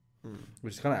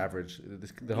 Which is kind of average.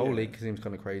 The whole league seems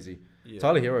kind of crazy. Yeah.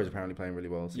 Tyler Hero's apparently playing really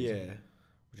well. Yeah.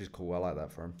 Which is cool. I like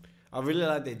that for him. I really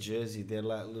like their jersey. They're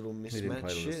like little You didn't mismatch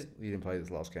play shit. you didn't play this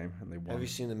last game, and they won. Have you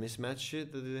seen the mismatch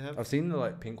shit that they have? I've seen the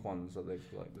like pink ones that they've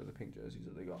like the pink jerseys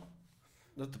that they got.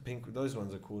 Not the pink. Those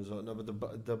ones are cool as well. No,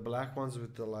 but the black ones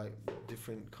with the like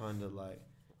different kind of like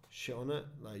shit on it.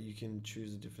 Like you can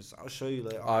choose a different. I'll show you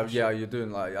later. Yeah, you're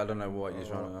doing like I don't know what you're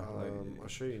trying to. Like, I'll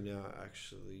show you now.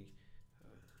 Actually,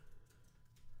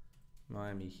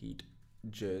 Miami Heat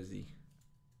jersey.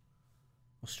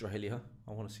 Australia.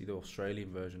 I want to see the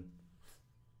Australian version.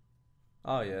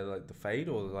 Oh yeah, like the fade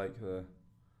or like the.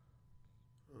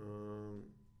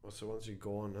 So once you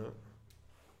go on it,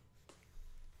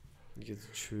 you get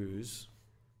to choose.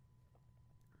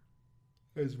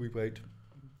 As we wait.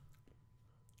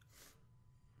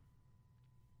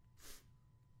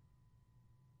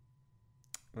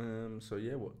 So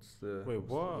yeah, what's the wait?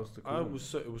 What? What's the cool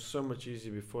it was so much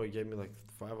easier before. It gave me like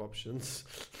 5 options.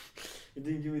 It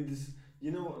didn't give me this. You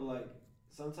know what? Like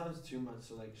sometimes too much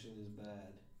selection is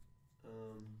bad.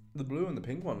 The blue and the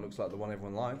pink one looks like the one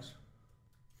everyone likes.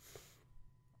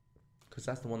 Because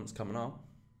that's the one that's coming up.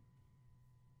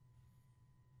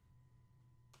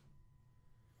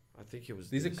 I think it was.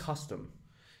 These are custom.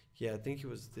 Yeah, I think it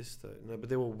was this though. No, but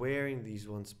they were wearing these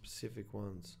specific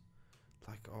ones.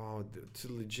 Like, to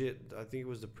legit. I think it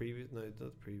was the previous. No, not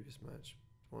the previous match.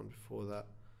 One before that,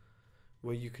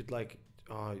 where you could like.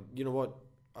 You know what?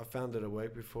 I found it at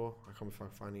work before. I can't be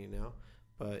finding it now.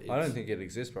 But I don't think it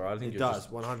exists, bro. I think it does.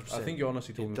 100%. I think you're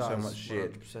honestly talking so much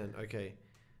shit. 100%. Okay.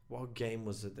 What game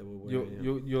was it that we're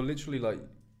wearing? You're literally like.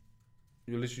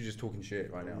 You're literally just talking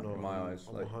shit right now, in my eyes.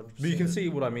 I'm like, 100%. but you can see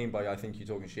what I mean by I think you're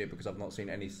talking shit because I've not seen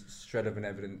any shred of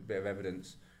bit of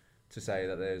evidence to say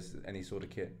that there's any sort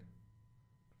of kit.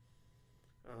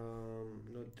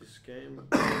 Not this game.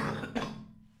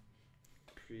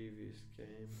 Previous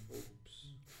game.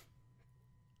 Oops.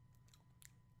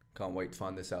 Can't wait to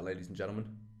find this out, ladies and gentlemen.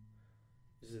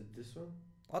 Is it this one?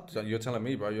 You're telling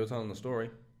me, bro. You're telling the story.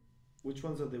 Which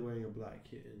ones are they wearing a black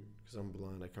kit in? Because I'm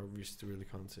blind. I really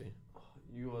can't see.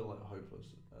 You are like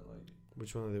hopeless. Like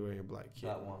which one are they wearing a black kit?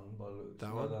 That one. By the looks.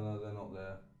 That one? No, they're not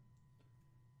there.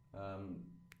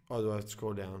 Do I have to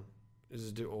scroll down? Is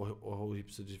it all whole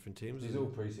heaps of different teams? These are all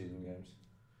pre-season games.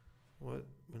 What?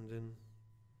 And then?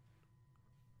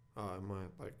 I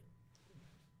might like.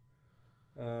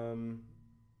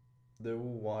 They're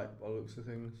all white by the looks of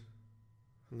things.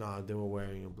 Nah, they were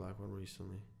wearing a black one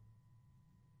recently.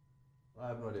 I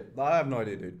have no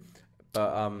idea, dude.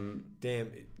 But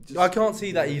damn, I can't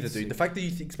see that either, dude. The fact that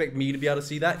you expect me to be able to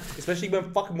see that, especially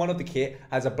when fucking one of the kit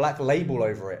has a black label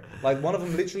over it. Like one of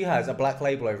them literally has a black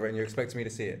label over it, and you're expecting me to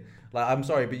see it. Like I'm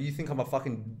sorry, but you think I'm a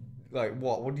fucking like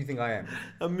what? What do you think I am?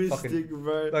 A mystic,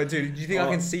 bro. Like, dude, do you think I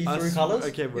can see through colours?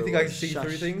 Okay, bro. You think I can see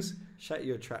through things? Shut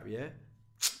your trap, yeah.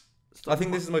 I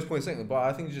think this is the most pointless thing, but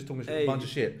I think you're just talking a bunch of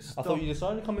shit. I thought you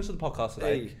decided to come into the podcast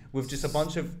today with just a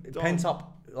bunch of pent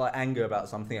up like anger about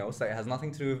something else that has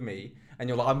nothing to do with me, and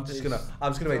you're like, I'm just gonna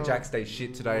make Jack stay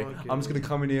shit today. I'm just gonna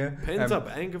come in here. Pent up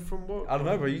anger from what? I don't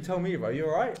know, bro. You tell me, bro. You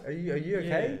alright? Are you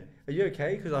okay? Yeah. Are you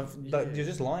okay? Because you're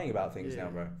just lying about things now,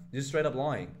 bro. You're just straight up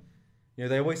lying. You know,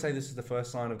 they always say this is the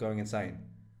first sign of going insane.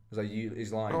 It's like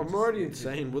he's lying. I'm already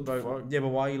insane. What the fuck? Yeah, but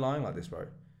why are you lying like this, bro?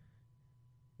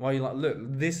 Why are you like? Look,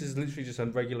 this is literally just a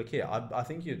regular kit. I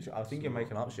think you're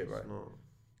making up shit, bro.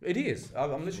 It is.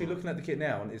 I'm literally looking at the kit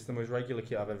now, and it's the most regular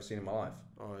kit I've ever seen in my life.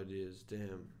 Oh, it is.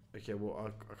 Damn. Okay, well,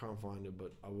 I can't find it,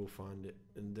 but I will find it,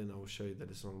 and then I will show you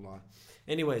that it's not a lie.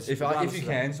 Anyways, if you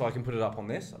can, so I can put it up on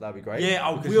this, that'd be great. Yeah,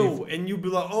 I will, and you'll be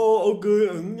like, oh,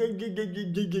 good.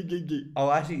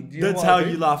 Oh, actually, that's how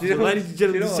you laugh. Ladies and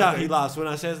gentlemen, this is how he laughs when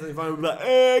I say something funny. We'll be like,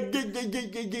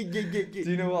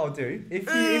 do you know what I'll do? If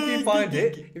you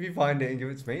find it and give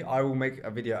it to me, I will make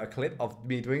a clip of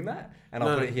me doing that, and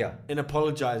I'll put it here. And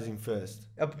apologizing first.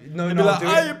 No,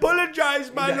 I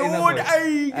apologize, my lord.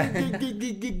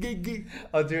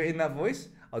 I'll do it in that voice.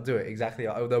 I'll do it exactly.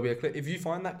 There'll be a clip. If you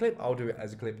find that clip, I'll do it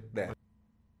as a clip there.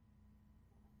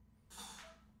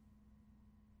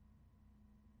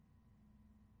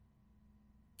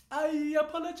 I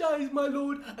apologize, my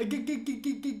lord. Okay.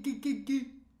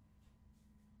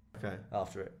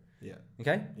 After it. Yeah.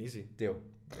 Okay? Easy. Deal.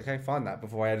 Okay, find that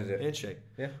before I edit it. Handshake.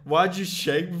 Yeah. Why'd you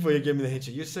shake before you gave me the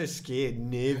handshake? You're so scared,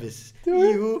 nervous. Do it.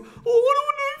 I don't know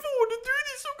if I want to do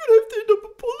this. I'm going to have to end up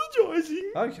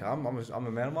apologizing. Okay, I'm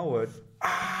a man of my word.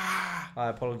 I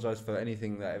apologize for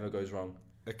anything that ever goes wrong.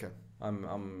 Okay.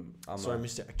 I'm sorry,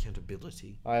 Mr.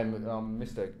 Accountability. I am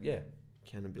Mr. Yeah.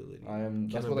 Accountability. I am.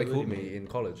 That's what they called me in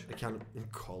college. In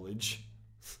college.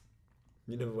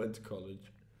 You never went to college.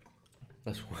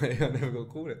 That's why I never got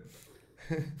called it.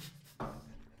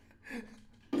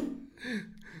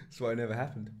 That's why it never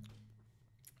happened.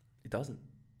 doesn't.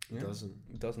 It doesn't.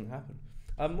 It doesn't happen.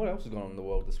 What else has gone on in the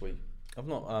world this week? I've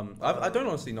not. I don't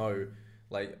honestly know.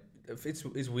 Like, if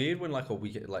it's weird when like a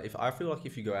weekend. Like, if I feel like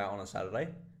if you go out on a Saturday,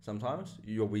 sometimes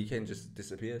your weekend just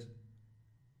disappears.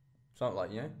 Something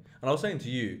like, you know. And I was saying to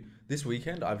you, this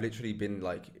weekend I've literally been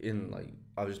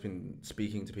I've just been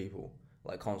speaking to people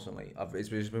like constantly. It's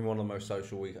just been one of the most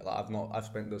social weeks. Like, I've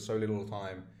spent so little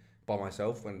time by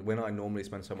myself, and when I normally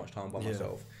spend so much time by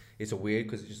myself, it's a weird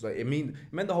because it's just like it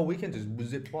meant the whole weekend just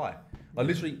zipped by. I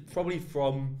literally probably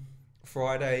from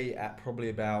Friday at probably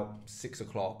about 6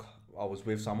 o'clock, I was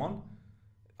with someone.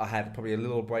 I had probably a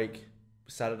little break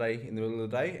Saturday in the middle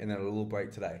of the day, and then a little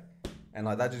break today, and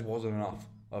like that just wasn't enough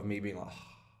of me being like,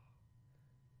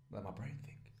 let my brain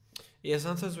think. Yeah,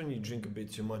 sometimes when you drink a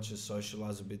bit too much and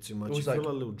socialize a bit too much, you feel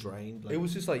a little drained. Like, it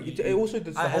was just like it also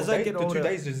the whole day, the 2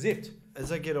 days just zipped.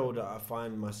 As I get older, I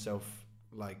find myself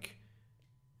like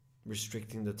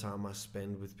restricting the time I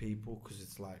spend with people, because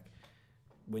it's like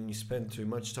when you spend too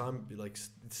much time, it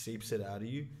seeps it out of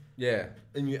you. Yeah,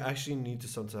 and you actually need to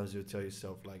sometimes tell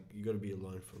yourself like you got to be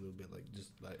alone for a little bit, like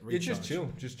just like recharge.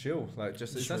 Just chill, like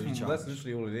just that's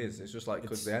literally all it is. It's just like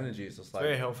because the energy is just like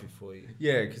very healthy for you.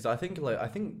 Yeah, because I think over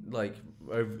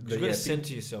you got to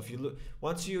center yourself. You look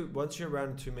once you're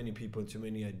around too many people and too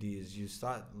many ideas, you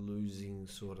start losing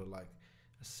sort of like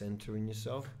a center in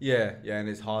yourself. Yeah, and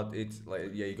it's hard. It's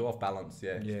like you go off balance.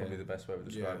 Yeah, it's probably the best way of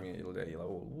describing it. You're like,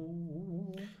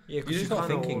 you're just not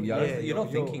thinking. You're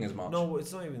not thinking as much. No,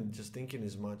 it's not even just thinking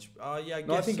as much. I guess.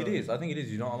 No, I think it is. I think it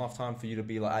is. You're not enough time for you to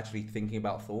be like actually thinking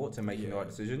about thoughts and making the right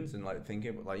decisions and like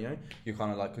thinking. Like, you know, you're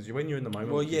kind of like because when you're in the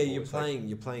moment. Well, yeah, you're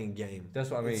playing a game. That's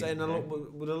what I mean.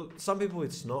 And with some people,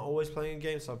 it's not always playing a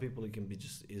game. Some people, it can be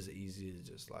just as easy as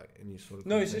just like any sort of.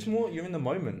 No, it's just more. You're in the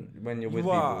moment when you're with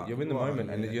people. You're in the moment,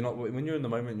 and you're not. When you're in the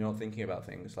moment, you're not thinking about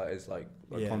things like it's like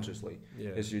consciously.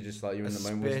 Yeah. It's you're just like you're in the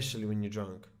moment. Especially when you're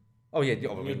drunk. Oh yeah,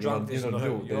 when you're drunk. There's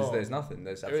nothing.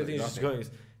 There's absolutely everything's nothing. Just going.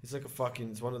 It's like a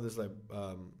fucking. It's one of those like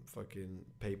fucking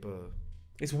paper.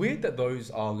 It's weird that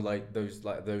those are those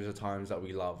are times that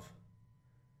we love.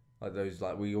 Like those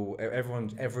we all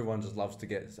everyone just loves to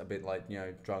get a bit like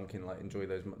drunk and like enjoy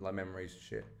those like memories and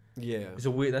shit. Yeah. It's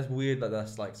weird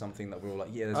that's like something that we're all like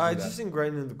let's do it's just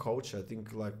ingrained in the culture. I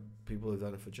think like people have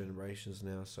done it for generations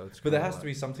now, so it's. But there has to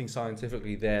be something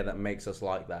scientifically there that makes us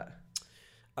like that.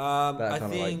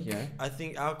 I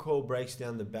think alcohol breaks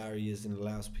down the barriers and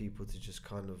allows people to just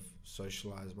kind of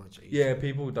socialize much easier. Yeah,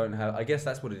 people don't have. I guess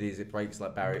that's what it is. It breaks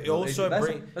like barriers.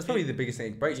 That's probably the biggest thing.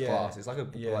 It breaks glass. It's like a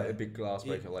big glass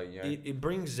breaker. It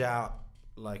brings out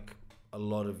like a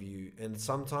lot of you, and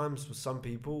sometimes for some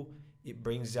people, it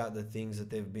brings out the things that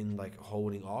they've been like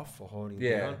holding off or holding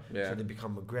down. Yeah. So they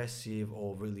become aggressive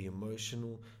or really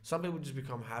emotional. Some people just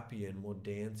become happier and more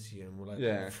dancey and more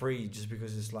like free, just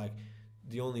because it's like.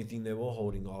 The only thing they were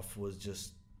holding off was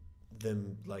just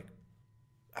them like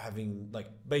having like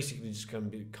basically just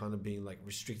kind of being like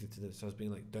restricted to themselves,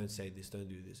 being like don't say this, don't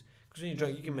do this. Because when you're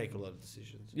drunk, you can make a lot of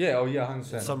decisions. Yeah,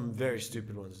 100%. Some very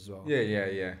stupid ones as well.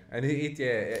 Yeah. And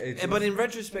but in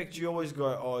retrospect, you always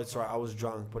go, oh, it's right, I was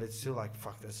drunk, but it's still like,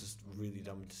 fuck, that's just a really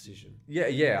dumb decision. Yeah,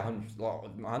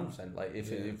 100%. Like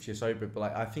if you're sober, but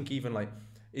like I think even like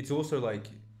it's also like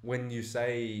when you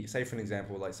say for an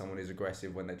example, like someone is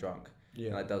aggressive when they're drunk. Yeah.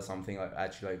 And like does something like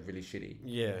actually like really shitty.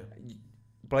 Yeah.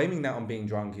 Blaming that on being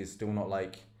drunk is still not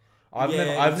like I've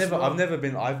never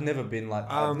been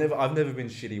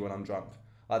shitty when I'm drunk.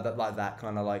 Like that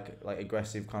kind of like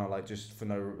aggressive kind of like just for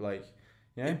no like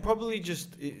It probably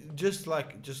just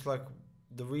like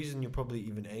the reason you're probably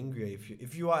even angry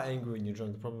if you are angry when you're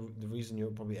drunk, the reason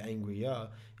you're probably angrier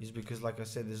is because like I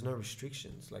said, there's no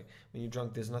restrictions. Like when you're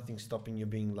drunk, there's nothing stopping you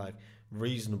being like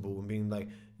reasonable and being like,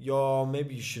 yo,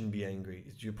 maybe you shouldn't be angry.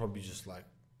 You're probably just like,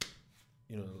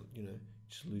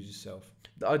 just lose yourself.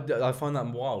 I find that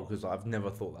wild because I've never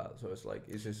thought that. So it's like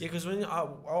it's just because when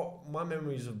my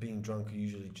memories of being drunk are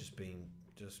usually just being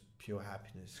just pure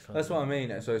happiness. That's what I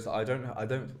mean. So it's like,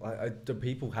 do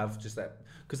people have just that?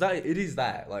 Because it is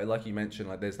that like you mentioned,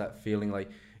 like there's that feeling like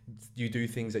you do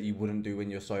things that you wouldn't do when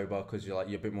you're sober because you're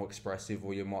a bit more expressive,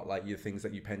 or you're more like your things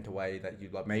that you pent away that you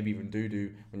like maybe even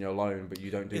do when you're alone, but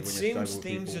you don't do when you're sober with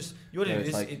people. Just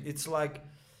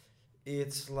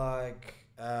it's like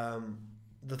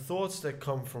the thoughts that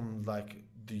come from like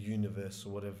the universe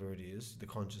or whatever it is, the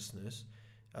consciousness,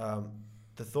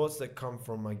 the thoughts that come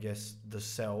from, I guess, the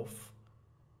self.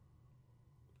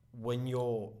 When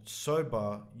you're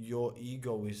sober, your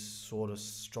ego is sort of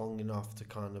strong enough to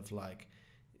kind of like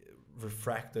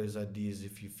refract those ideas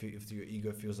if your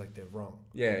ego feels like they're wrong.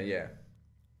 Yeah.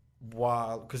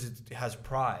 While because it has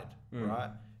pride,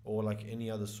 right? or like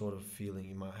any other sort of feeling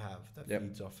you might have that Yep.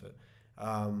 feeds off it.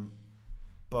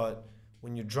 But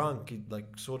when you're drunk, it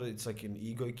like sort of it's like an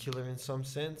ego killer in some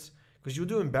sense, because you'll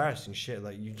do embarrassing shit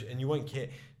like you won't care.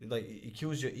 Like it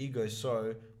kills your ego.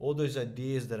 So all those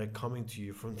ideas that are coming to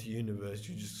you from the universe,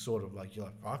 you just sort of like you're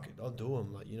like fuck it, I'll do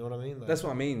them. Like you know what I mean? Like, That's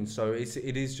what I mean. So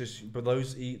it is just, but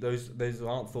those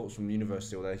aren't thoughts from the universe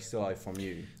still. They still are from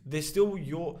you. they're still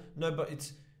your but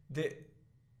it's they.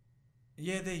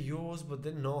 Yeah, they're yours, but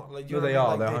they're not. Like, you No, know they what I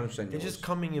are. mean? They're Like, 100% they're yours. just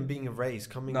coming and being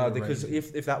erased. No, because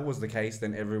if that was the case,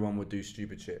 then everyone would do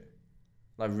stupid shit,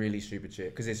 like really stupid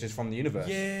shit, because it's just from the universe.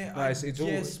 Yeah, no, it's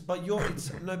yes, but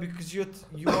because you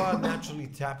are naturally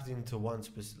tapped into one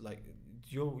specific, like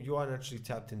you are naturally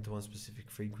tapped into one specific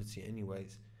frequency,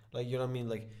 anyways. Like you know what I mean?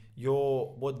 Like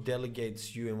what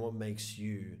delegates you and what makes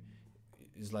you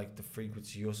is like the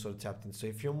frequency you're sort of tapped in. So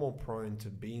if you're more prone to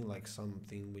being like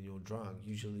something when you're drunk,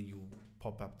 usually you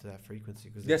pop up to that frequency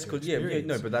because Yes, because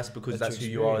but that's because that's who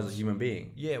you are as a human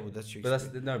being. Yeah, well, that's your. But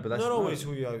that's not always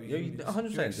who you are. Yeah,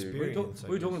 100%, dude. What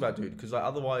are you talking about, dude? Because like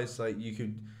otherwise, like you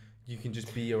can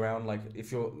just be around, like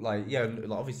if you're like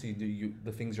like obviously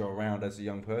the things you're around as a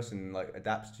young person like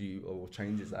adapts to you or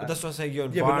changes that. But that's what I say. Your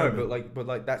Yeah, environment. but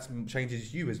like that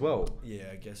changes you as well. Yeah,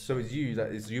 I guess. So it's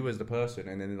you as the person,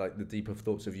 and then like the deeper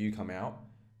thoughts of you come out.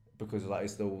 Because like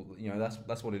it's still,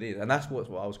 that's what it is, and that's what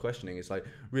I was questioning. It's like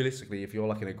realistically, if you're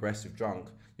like an aggressive drunk,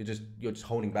 you're just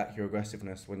holding back your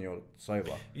aggressiveness when you're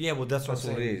sober. Yeah, well, that's what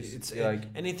it is. It's like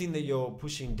anything that you're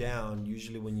pushing down.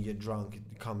 Usually, when you get drunk,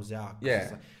 it comes out.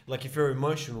 Yeah. Like if you're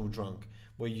emotional drunk,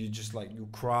 where you just like you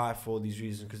cry for these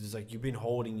reasons because it's like you've been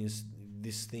holding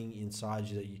this thing inside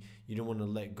you that you don't want to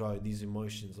let go. These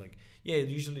emotions, like it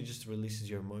usually just releases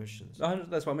your emotions.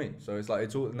 That's what I mean. So it's like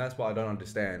it's all, and that's why I don't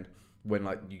understand. When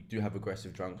like you do have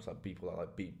aggressive drunks, like people that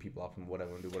like beat people up and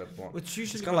whatever and do whatever they want. It's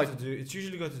usually it's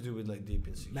usually got to do with like deep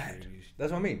insecurities.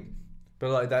 That's what I mean.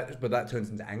 But that turns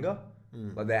into anger.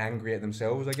 Like they're angry at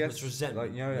themselves, I guess. It's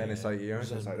resentment. Like and it's like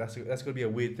it's like that's gonna be a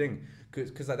weird thing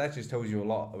because like, that just tells you a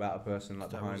lot about a person like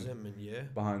behind resentment,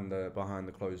 behind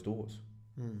the closed doors,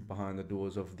 behind the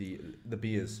doors of the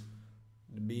beers,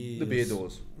 the beer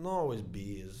doors. Not always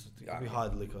beers. It could be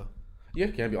hard liquor. Yeah,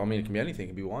 it can be. I mean, it can be anything. It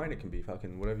can be wine. It can be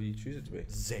fucking whatever you choose it to be.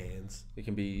 Zans. It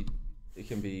can be.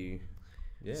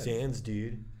 Yeah. Zans,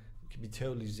 dude. It can be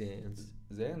totally Zans.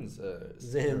 Zans.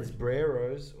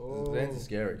 Breros. Oh. Zans is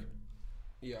scary.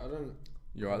 Yeah, I don't.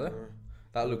 You're right there.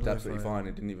 That looked absolutely fine.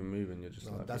 It didn't even move, and you're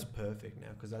just like. That's perfect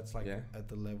now because that's like at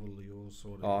the level you're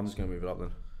sort of. Oh, I'm just gonna move it up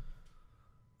then.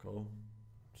 Cool.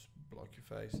 Just block your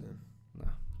face then. No.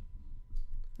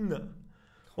 No.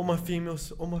 All my female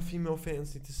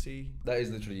fans need to see. That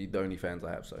is literally the only fans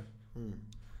I have. So.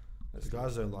 The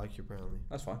guys don't like you apparently.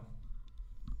 That's fine.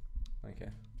 Okay.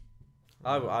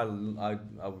 I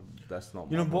that's not.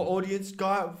 You know what, audience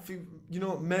guy?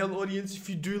 Male audience. If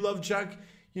you do love Jack,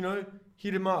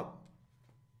 hit him up.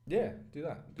 Yeah, do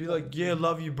that. Be like,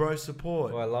 love you, bro.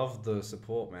 Support. Well, I love the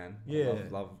support, man. Yeah,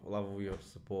 love all your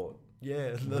support.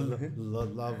 Yeah,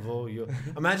 love all your.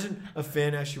 Imagine a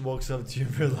fan actually walks up to you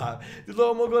in real life. He's like,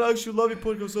 "Oh my god, I actually love your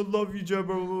podcast. I love you, Joe,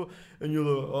 bro." And you're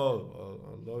like, "Oh, I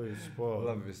love your support. I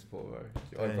love your support, bro."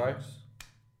 Thanks.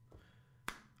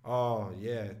 Oh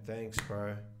yeah, thanks,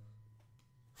 bro.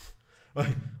 Oh,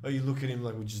 you look at him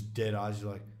like with just dead eyes.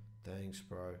 You're like, "Thanks,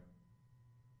 bro."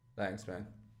 Thanks, man.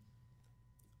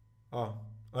 Oh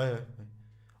yeah.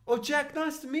 Oh, Jack,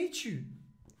 nice to meet you.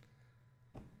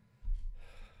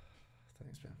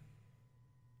 Thanks, man.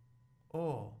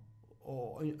 Oh,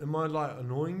 am I like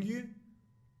annoying you?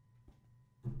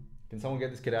 Can someone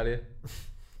get this kid out of here?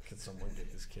 Can someone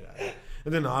get this kid out of here?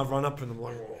 And then I run up and I'm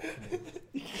like, oh.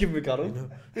 Give him a cuddle.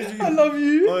 I love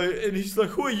you. Oh, and he's like,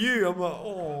 who are you? I'm like,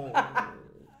 oh. I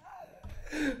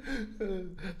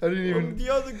didn't even. I'm the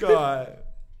other guy.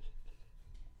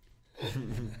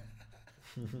 I'm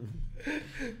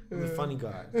the funny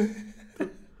guy.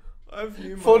 I have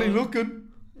humor. Funny looking.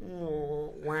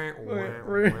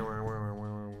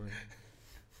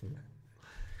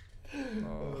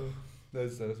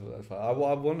 That's fine. I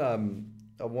want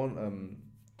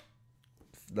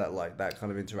that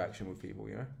kind of interaction with people,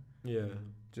 Yeah.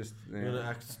 Just you're gonna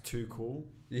act too cool.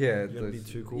 Yeah. You're gonna be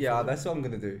too cool. Yeah, that's what I'm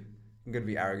gonna do. I'm gonna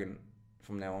be arrogant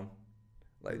from now on,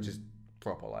 like just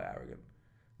proper like arrogant,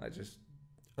 like just.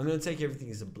 I'm gonna take everything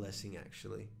as a blessing,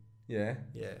 actually. Yeah.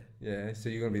 Yeah. Yeah. So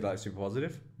you're gonna be like super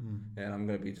positive, and I'm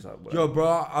gonna be just like. Whatever. Yo, bro,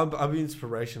 I'll be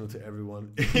inspirational to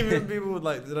everyone, even people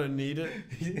like they don't need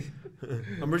it.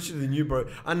 I'm richer than you, bro.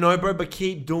 I know, bro, but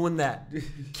keep doing that.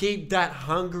 Keep that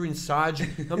hunger inside you.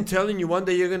 I'm telling you, one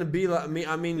day you're gonna be like me.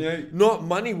 I mean, not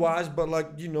money wise, but like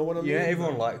you know what I mean. Yeah,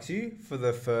 everyone likes you for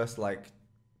the first like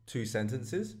 2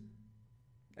 sentences,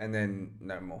 and then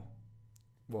no more.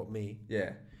 What, me?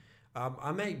 Yeah.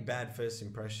 I make bad first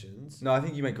impressions. No, I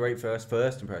think you make great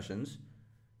first impressions.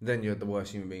 Then you're the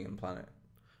worst human being on the planet.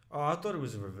 Oh, I thought it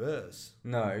was a reverse.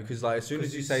 No, because like as soon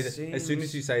as you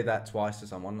say that twice to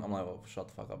someone, I'm like, oh, shut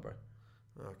the fuck up, bro.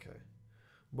 Okay.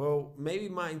 Well, maybe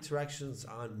my interactions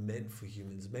aren't meant for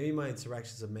humans. Maybe my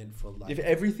interactions are meant for like. If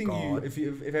everything God. if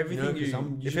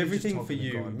everything for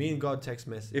you, God. Me and God text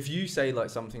message. if you say like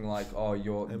something like, oh,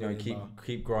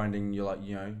 keep grinding, you're like,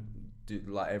 do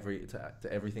like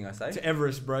to everything I say. To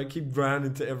Everest, bro. Keep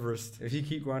grinding to Everest. If you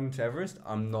keep grinding to Everest,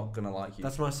 I'm not gonna like you.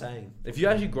 That's my saying. If you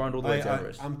actually grind all the way to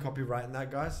Everest, I'm copywriting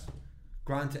that, guys.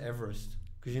 Grind to Everest,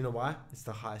 because you know why? It's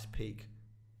the highest peak.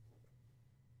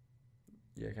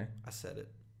 Yeah, okay. I said it.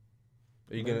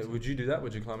 Are you gonna? Would you do that?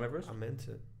 Would you climb Everest? I meant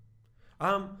it.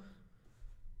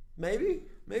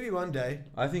 Maybe one day.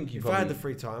 I think if I had the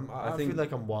free time, I feel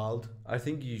like I'm wild. I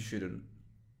think you shouldn't.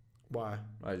 Why?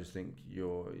 I just think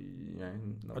you're,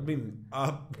 I'd be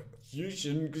you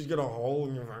shouldn't, because you got a hole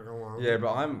in your fucking lung. Yeah,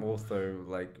 but I'm also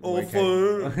like.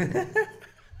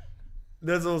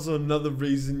 There's also another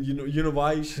reason, you know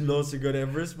why you should also go to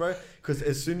Everest, bro? Because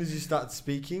as soon as you start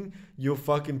speaking, you'll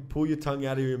fucking pull your tongue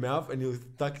out of your mouth and you'll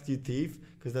stuck to your teeth,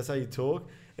 because that's how you talk.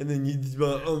 And then you just be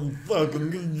like, I'm fucking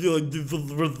gonna do like this for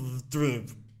the rest of the trip.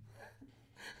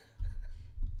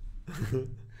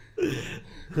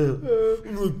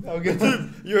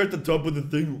 You're at the top of the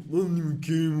thing. I don't even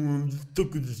care. I'm just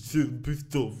stuck with this shit. I'm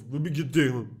pissed off. Let me get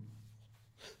down.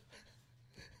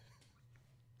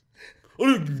 I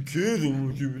don't even care though.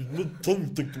 My tongue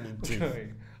stuck to my teeth.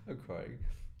 I'm crying.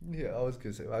 Yeah, I was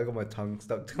gonna say I got my tongue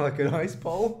stuck to like an ice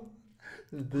pole.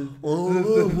 And then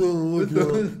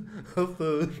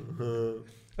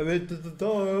to the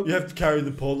top. You have to carry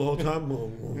the pole the whole time.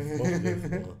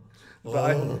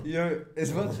 But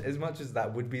as much as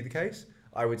that would be the case,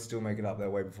 I would still make it up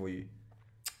there way before you.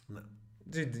 No.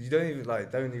 Dude, you don't even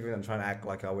try and act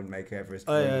like I wouldn't make Everest.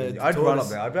 I'd run up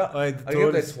there. I'd get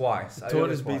up there twice. The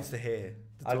tortoise beats the hare.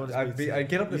 I'd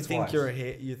get up there twice. You think you're a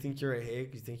hare? You think you're a hare?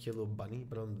 You think you're a little bunny?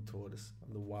 But I'm the tortoise.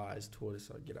 I'm the wise tortoise.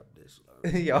 So I get up there slow.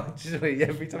 Yeah,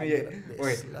 every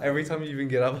time you even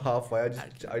get up halfway,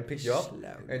 I'd pick you up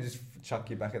and just chuck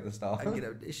you back at the start. I get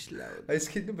up there slow. I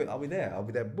just kidding, but I'll be there.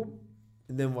 Boom.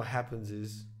 And then what happens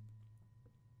is,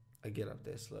 I get up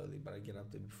there slowly, but I get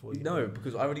up there before you. No,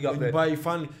 because I already got there. But you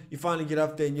finally get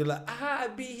up there, and you're like, I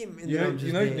beat him. And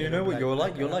you know what you're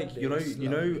like. You're like, I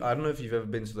don't know if you've ever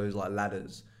been to those like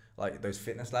ladders, like those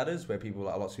fitness ladders where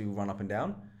lots of people run up and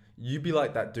down. You'd be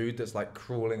like that dude that's like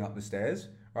crawling up the stairs,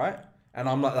 right? And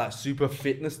I'm like that super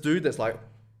fitness dude that's like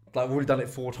I've already done it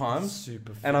 4 times.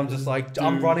 Super. And I'm just like, dude.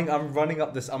 I'm running up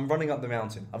the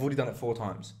mountain. I've already done it 4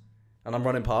 times, and I'm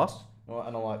running past, right?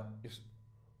 And I'm like.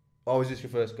 Oh, is this your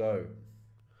first go?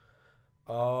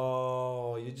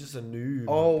 Oh, you're just a noob.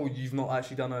 Oh, you've not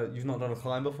done a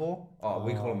climb before? Oh,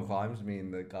 we call them climbs, me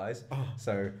and the guys. Oh.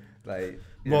 So like,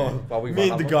 me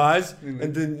and the guys,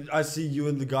 and then I see you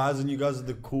and the guys, and you guys are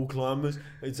the cool climbers.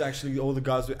 It's actually all the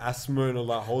guys with asthma and all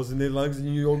like holes in their lungs,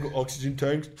 and you all got oxygen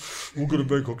tanks. We're gonna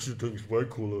make oxygen tanks way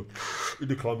cooler in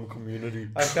the climbing community.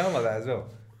 I sound like that as well.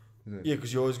 Yeah,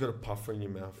 because you always got a puffer in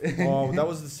your mouth. Oh, that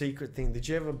was the secret thing. Did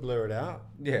you ever blur it out?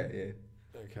 Yeah.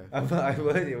 Okay.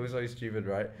 It was so stupid,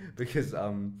 right? Because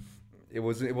it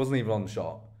wasn't even on the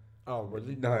shot. Oh,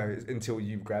 really? No, until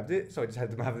you grabbed it. So I just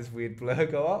had to have this weird blur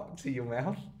go up to your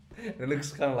mouth, and it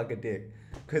looks kind of like a dick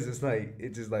because it's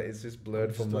just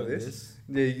blurred from like this.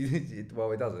 Yeah.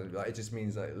 Well, it doesn't. Like, it just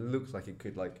means that it looks like it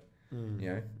could like.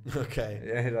 Okay.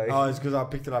 Yeah. Like, oh, it's because I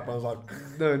picked it up and I was like.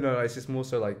 No. It's just more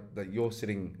so like you're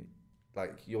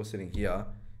sitting here,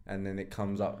 and then it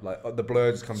comes up like the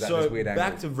blur just comes out this weird angle.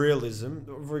 Back to realism.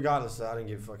 Regardless, I didn't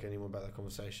give a fuck anymore about that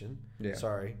conversation. Yeah.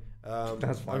 Sorry.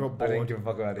 That's fine. I didn't give a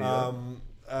fuck about it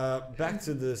either. Back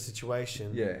to the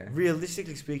situation. Yeah.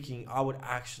 Realistically speaking, I would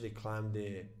actually climb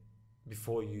there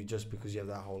before you, just because you have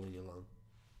that hole in your lung.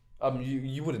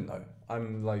 You wouldn't know.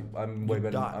 I'm way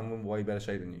better. I'm in way better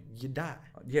shape than you. You die.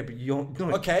 Yeah, but you're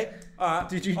no. Okay. All right.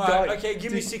 Did you die? Right, okay.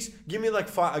 Give me 6. Give me like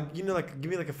 5. Give me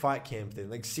like a fight camp then.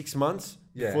 Like 6 months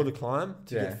before the climb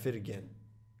to get fit again.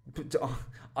 But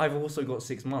I've also got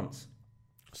 6 months.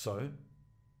 So.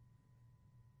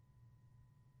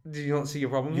 Did you not see your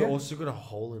problem? You also got a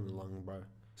hole in the lung, bro.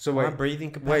 So wait. My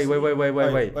breathing capacity. Wait.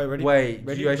 Ready? Wait. Ready?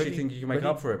 Do you actually think you can make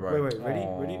up for it, bro? Wait.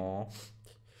 Ready?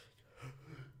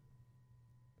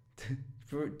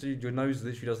 Dude, your nose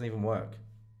literally doesn't even work.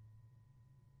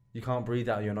 You can't breathe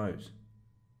out of your nose.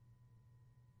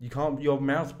 You can't. You're a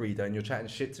mouth breather, and you're chatting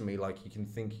shit to me like you can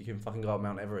think you can fucking go up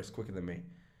Mount Everest quicker than me.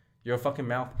 You're a fucking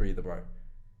mouth breather, bro.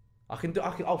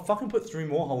 I'll fucking put 3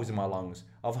 more holes in my lungs.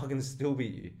 I'll fucking still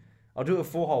beat you. I'll do it with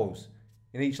 4 holes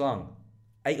in each lung.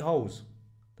 8 holes.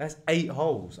 That's 8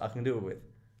 holes I can do it with.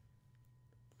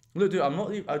 Look, dude, I'm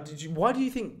not. Why do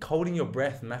you think holding your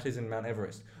breath matters in Mount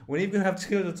Everest? When you're gonna have to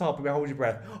go to the top, you're gonna hold your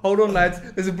breath. Hold on, lads.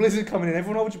 There's a blizzard coming in.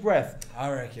 Everyone hold your breath. I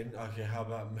reckon. Okay, how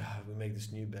about we make this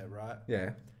new bet, right? Yeah.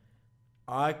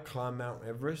 I climb Mount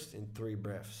Everest in 3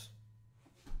 breaths.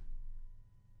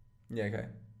 Yeah. Okay.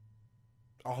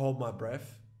 I'll hold my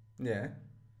breath Yeah.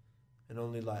 and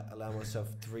only like allow myself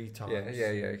 3 times. Yeah.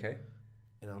 Okay.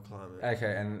 And I'll climb it.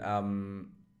 Okay.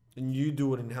 And you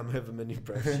do it in however many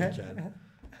breaths you can.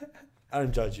 I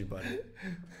don't judge you, buddy.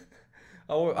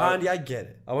 Andy, I get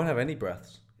it. I won't have any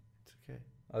breaths. It's okay.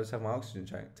 I'll just have my oxygen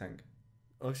tank.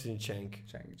 Oxygen chank.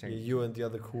 Chank. Yeah, you and the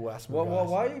other cool ass guys.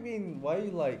 Why are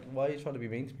you trying to be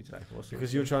mean to me today?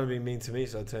 Because you were trying to be mean to me,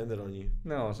 so I turned it on you.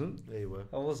 No, I wasn't. Yeah, you were.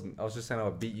 I wasn't. I was just saying I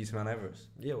would beat you to Mount Everest.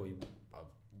 Yeah, well,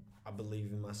 I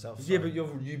believe in myself. So. Yeah, but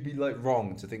you'd be like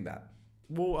wrong to think that.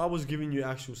 Well, I was giving you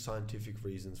actual scientific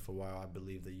reasons for why I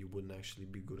believe that you wouldn't actually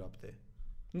be good up there.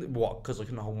 What? Because I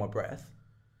couldn't hold my breath?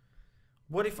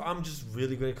 What if I'm just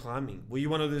really good at climbing? Were you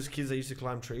one of those kids that used to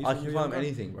climb trees? I can climb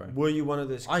anything, bro. Were you one of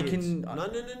those kids? I can...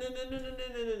 No.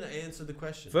 Answer the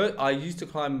question. First, I used to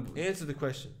climb... Answer the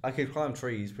question. I could climb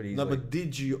trees pretty easily. No, but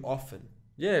did you often?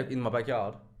 Yeah, in my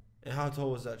backyard. And how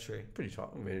tall was that tree? Pretty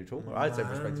tall, really tall. I'd say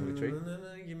respectively tree. No.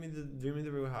 Give me the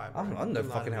real high. I don't know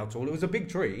fucking how tall. It was a big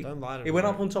tree. Don't lie to me. It went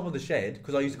up on top of the shed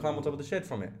because I used to climb on top of the shed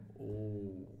from it.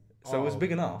 Ooh. So it was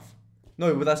big enough.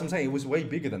 No, but that's what I'm saying. It was way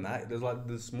bigger than that. There's like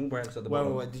the small branch at the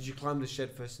bottom. Wait. Did you climb the shed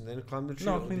first and then climb the tree?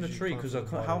 No, I climbed the tree because how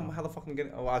the fuck am I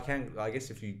getting? Oh, I can. I guess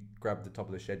if you grab the top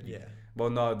of the shed. Yeah. Well,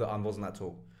 no, I wasn't that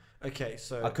tall. Okay,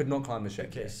 so I could not climb the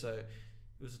shed. Okay, so it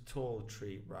was a tall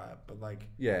tree, right? But like,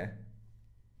 yeah.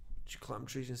 Did you climb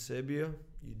trees in Serbia?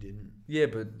 You didn't. Yeah,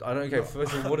 but I don't. Okay,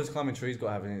 first of all, what does climbing trees got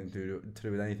to have anything to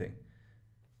do with anything?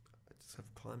 I just have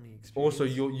climbing experience. Also,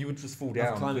 you would just fall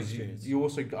down because you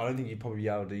also. I don't think you'd probably be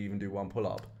able to even do one pull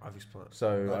up. I've explained.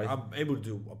 So I'm able to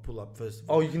do a pull up first of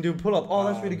all. Oh, you can do a pull up. Oh,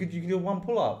 that's really good. You can do one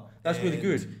pull up. That's really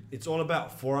good. It's all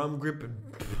about forearm grip and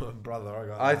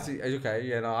brother. I see. Okay,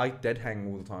 yeah, no, I dead hang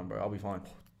all the time, bro. I'll be fine.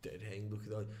 Dead hang. Look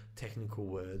at those technical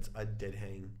words. I dead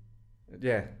hang.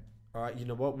 Yeah. All right. You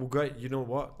know what? We'll go. You know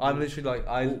what? I'm literally like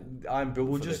I'm built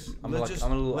for this. Let's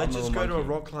just go to a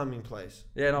rock climbing place.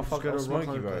 Yeah, no, fuck. I'll smoke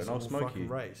you, bro. I'll smoke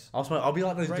you. I'll smoke. I'll be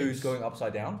like those dudes going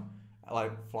upside down,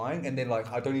 like flying, and then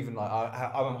like I don't even like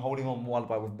I'm holding on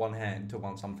with one hand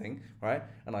to something, right?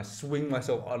 And I swing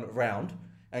myself around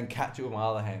and catch it with my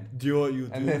other hand. Do you know what you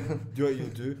do? Do what you'll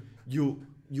do?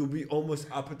 You'll be almost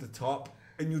up at the top.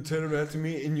 And you turn around to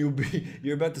me and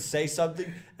you're about to say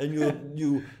something and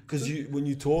when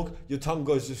you talk, your tongue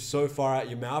goes just so far out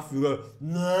your mouth, you go,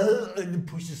 no, and you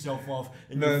push yourself off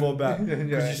and you fall back.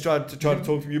 Because you try to talk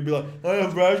to me, you'll be like, I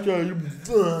am Rascal,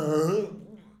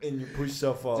 and you push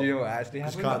yourself off. Do you know what actually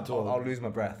happens? Can't talk. I'll lose my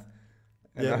breath.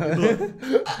 Yeah.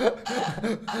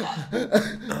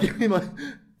 Give me my...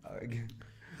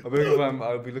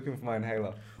 I'll be looking for my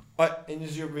inhaler. And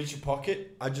as you reach your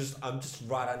pocket, I'm just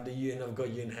right under you, and I've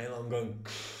got your inhaler. I'm going,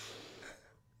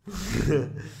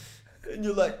 and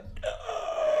you're like,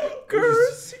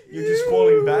 you're just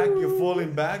falling back. You're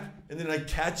falling back, and then I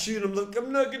catch you, and I'm like,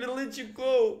 I'm not gonna let you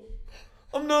go.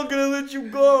 I'm not gonna let you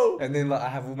go. And then like I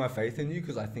have all my faith in you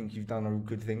because I think you've done a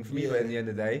good thing for me. But in the end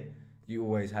of the day, you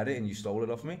always had it, and you stole it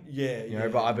off me. Yeah, you know.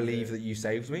 But I believe that you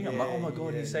saved me. I'm like, oh my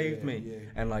god, he saved me. Yeah.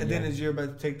 And like, and then as you're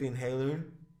about to take the inhaler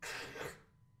in.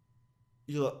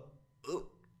 You're like, ugh,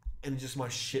 and just my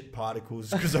shit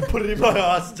particles because I put it in my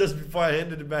ass just before I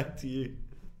handed it back to you.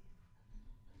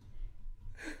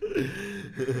 I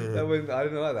didn't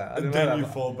like that. And then you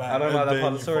fall back. I don't like that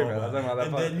part of the story, man. I don't like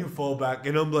that part. And then you fall back,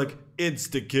 and I'm like, it's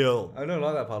the kill. I don't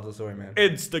like that part of the story, man.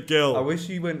 It's the kill. I wish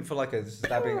you went for like a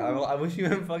stabbing. I wish you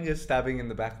went for like a stabbing in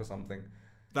the back or something.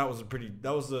 That was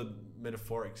a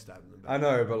metaphoric stab in the back. I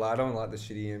know, but like, I don't like the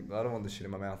shitty. I don't want the shit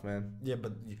in my mouth, man. Yeah,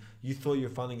 but you thought you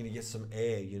were finally gonna get some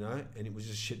air, you know, and it was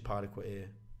just shit particle air.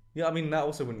 Yeah, I mean that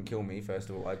also wouldn't kill me. First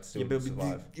of all, I'd still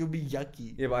survive. You'll be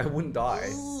yucky. Yeah, but I wouldn't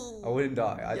die. I wouldn't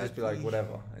die. I'd just be like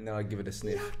whatever, and then I'd give it a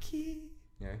sniff. Yucky.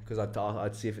 Yeah, because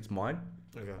I'd see if it's mine.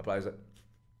 Okay. I'd be like,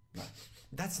 no.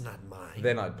 That's not mine.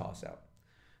 Then I'd pass out.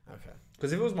 Okay.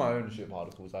 Because if it was my own shit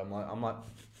particles, I'm like.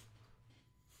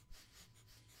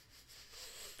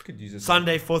 Could use this.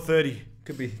 Sunday 4:30.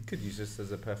 Could use this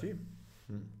as a perfume.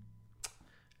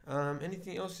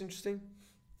 Anything else interesting?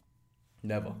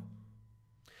 Never.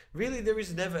 Really, there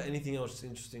is never anything else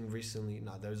interesting recently.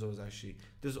 No, there's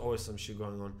always some shit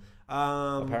going on.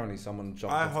 Apparently, someone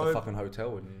jumped off the fucking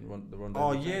hotel and the rendezvous.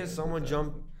 Oh yeah, someone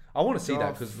jumped. I want to see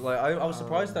that because like I was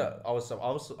surprised that I was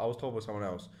told by someone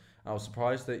else. I was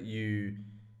surprised that you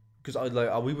because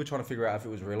we were trying to figure out if it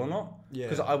was real or not. Yeah.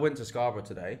 Because I went to Scarborough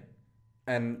today,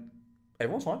 and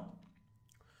everyone's fine.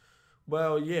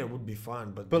 Well, yeah, it would be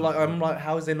fine, but like I'm like,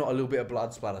 how is there not a little bit of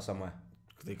blood splatter somewhere?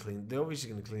 They're obviously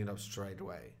going to clean it up straight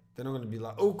away. They're not going to be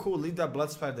like, oh, cool, leave that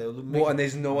blood splatter there. And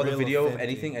there's no other video of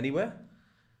anything anywhere?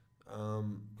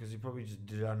 Because he probably just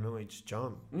did. I don't know. He just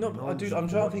jumped. No, dude, I'm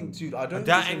trying to think. Dude, I don't.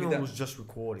 Doubt anyone was just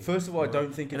recording. First of all, I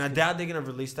don't think. And I doubt they're gonna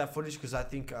release that footage because I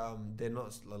think they're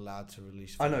not allowed to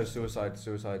release. I know suicides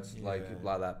like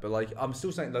that, but like I'm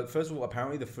still saying. Like, first of all,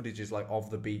 apparently the footage is like of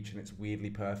the beach and it's weirdly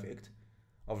perfect,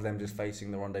 of them just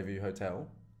facing the rendezvous hotel.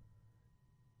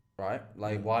 Right?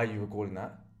 Like, why are you recording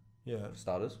that? Yeah. For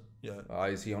starters. Yeah.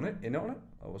 Is he on it? In it on it?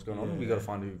 Or what's going on? We got to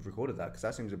find who recorded that because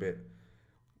that seems a bit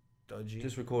dodgy.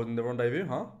 Just recording the rendezvous,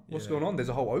 huh? What's going on? There's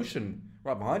a whole ocean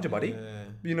right behind you, buddy. Yeah.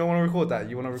 You don't want to record that.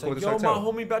 You want to record this hotel.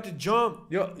 My homie about to jump.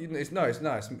 Yeah, it's nice.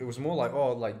 It was more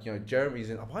like, Jeremy's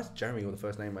in. Why is Jeremy the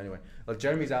first name anyway? Like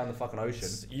Jeremy's out in the fucking ocean.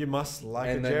 You must like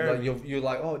and then, Jeremy. Like, you're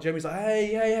like, oh, Jeremy's like,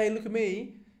 hey, look at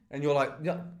me, and you're like,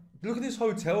 yeah, look at this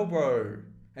hotel, bro.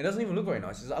 And it doesn't even look very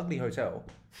nice. It's an ugly hotel.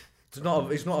 It's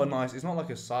not a nice. It's not like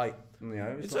a site.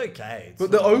 It's okay. But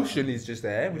the ocean is just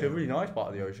there, which is a really nice part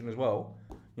of the ocean as well.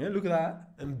 Look at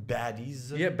that. And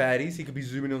baddies. Yeah, baddies. He could be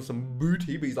zooming on some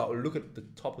booty, but he's like, look at the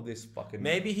top of this fucking.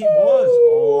 Maybe he was.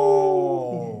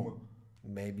 Oh.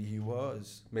 Maybe he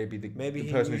was. Maybe the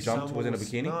person who jumped was in a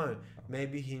bikini. No.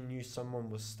 Maybe he knew someone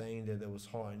was staying there that was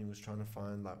hot, and he was trying to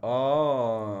find like.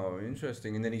 Oh,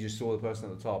 interesting. And then he just saw the person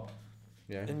at the top.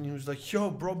 Yeah. And he was like, "Yo,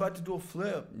 bro, about to do a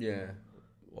flip." Yeah.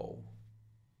 Whoa.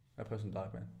 That person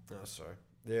died, man. Oh, sorry.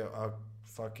 Yeah,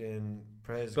 fucking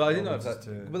prayers. But I didn't know if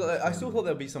that. But I still thought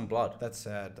there'd be some blood. That's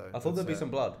sad, though. I thought there'd be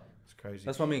some blood. It's crazy.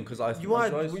 That's what I mean, because I. You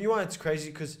know it's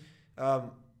crazy because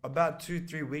about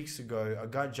 2-3 weeks ago, a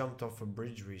guy jumped off a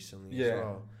bridge recently as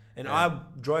well, and I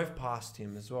drove past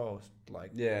him as well.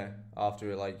 Like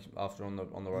after on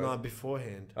the road. No,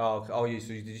 beforehand. Oh, so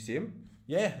did you see him?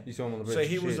 Yeah, you saw him on the bridge. So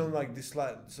he was on like this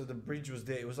so the bridge was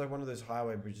there. It was like one of those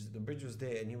highway bridges. The bridge was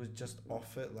there, and he was just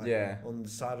off it, like on the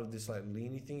side of this like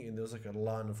leany thing, and there was like a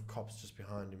line of cops just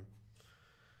behind him.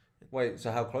 Wait,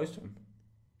 so how close to him?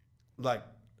 Like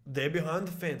they're behind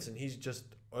the fence, and he's just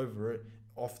over it,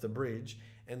 off the bridge,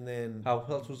 and then how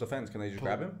close was the fence? Can they just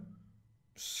grab him?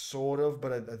 Sort of,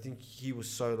 but I think he was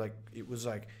so like it was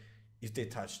like. If they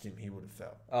touched him, he would have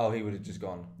fell. Oh, he would have just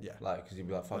gone. Yeah, like because he'd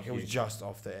be like, "Fuck you." He was just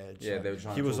off the edge. Yeah, they were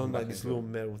trying. He was on like this little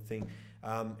metal thing,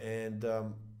 and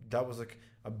that was like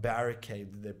a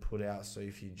barricade that they put out. So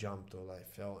if he jumped or like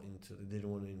fell into, they didn't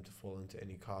want him to fall into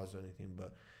any cars or anything.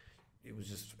 But it was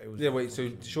just. It was. Yeah, wait. So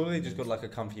surely they just got like a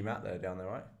comfy mat down there,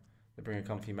 right? They bring a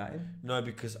comfy mat in. No,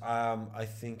 because I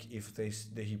think if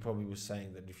he probably was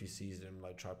saying that if he sees them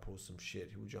like try to pull some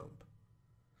shit, he will jump.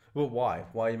 Well, why?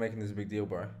 Why are you making this a big deal,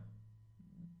 bro?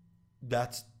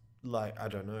 That's like I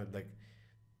don't know, like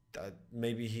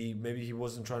maybe he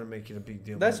wasn't trying to make it a big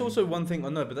deal. That's also one thing.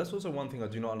 No, but that's also one thing I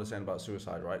do not understand about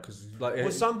suicide, right? Because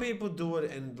like, some people do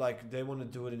it and like they want to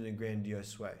do it in a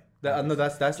grandiose way. No,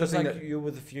 that's just the thing. Like you're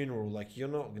with a funeral, like you're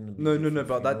not gonna. No,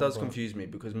 but that does confuse me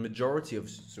because majority of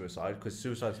suicide, because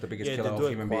suicide's the biggest killer of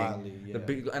human being.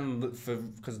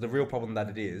 Because the real problem that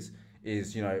it is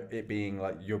it being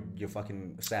like you're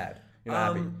fucking sad. You're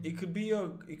not happy. It could be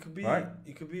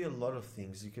a lot of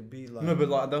things. It could be like no, but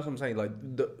like that's what I'm saying. Like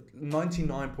the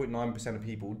 99.9% of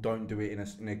people don't do it in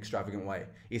an extravagant way.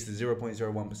 It's the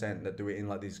 0.01% that do it in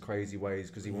like these crazy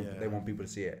ways because they want people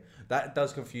to see it. That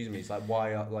does confuse me. It's like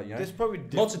why there's probably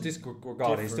lots of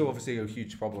disregard. It's still obviously a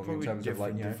huge problem in terms of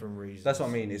like different reasons. That's what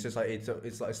I mean. It's just like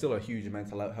it's like still a huge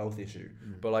mental health issue.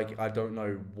 But like I don't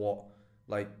know what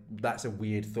that's a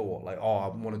weird thought. Like I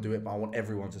want to do it, but I want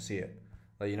everyone to see it.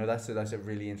 Like that's a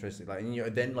really interesting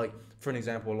then like for an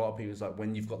example, a lot of people is like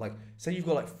when you've got like say you've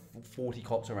got like 40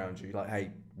 cops around you like hey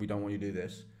we don't want you to do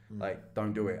this like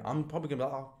don't do it. I'm probably gonna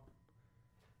be like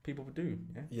people do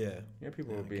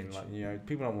people are being like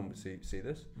people don't want to see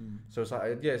this so it's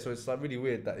like so it's like really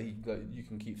weird that you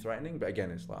can keep threatening but again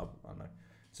it's like I don't know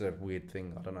it's a weird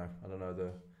thing. I don't know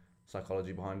the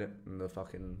psychology behind it and the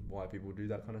fucking why people do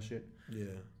that kind of shit.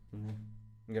 I'm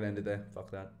gonna end it there.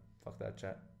 Fuck that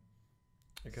chat.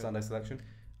 Okay. Sunday selection?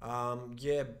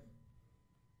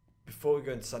 Before we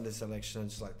go into Sunday selection, I'd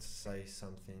just like to say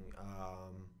something.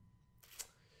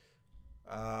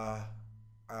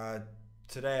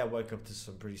 Today I woke up to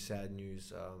some pretty sad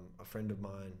news. A friend of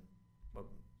mine,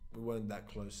 we weren't that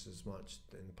close as much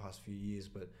in the past few years,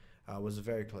 but was a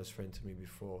very close friend to me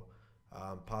before,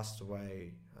 passed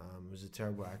away. It was a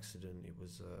terrible accident. It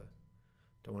was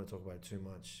don't want to talk about it too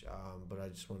much. But I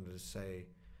just wanted to say,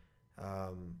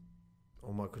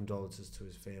 all my condolences to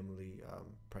his family.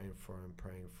 Praying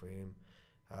for him,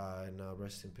 and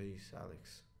rest in peace,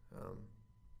 Alex.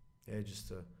 Yeah,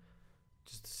 just a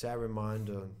sad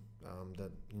reminder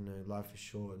that life is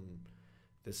short, and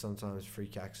there's sometimes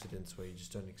freak accidents where you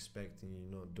just don't expect, and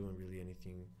you're not doing really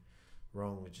anything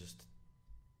wrong. It's just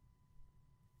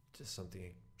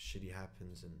something shitty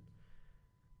happens, and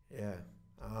yeah.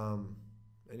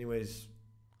 Anyways,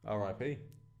 R.I.P.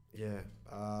 yeah.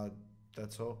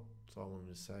 That's all. That's all I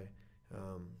wanted to say.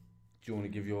 Do you want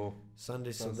to give your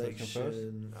Sunday selection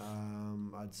selection?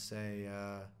 I'd say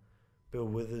Bill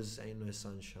Withers, "Ain't No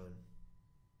Sunshine."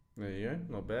 There you go.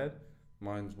 Not bad.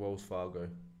 Mine's Wells Fargo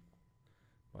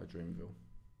by Dreamville.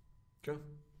 Cool.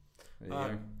 There you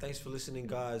go. Thanks for listening,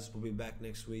 guys. We'll be back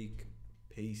next week.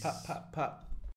 Peace. Pop, pop, pop.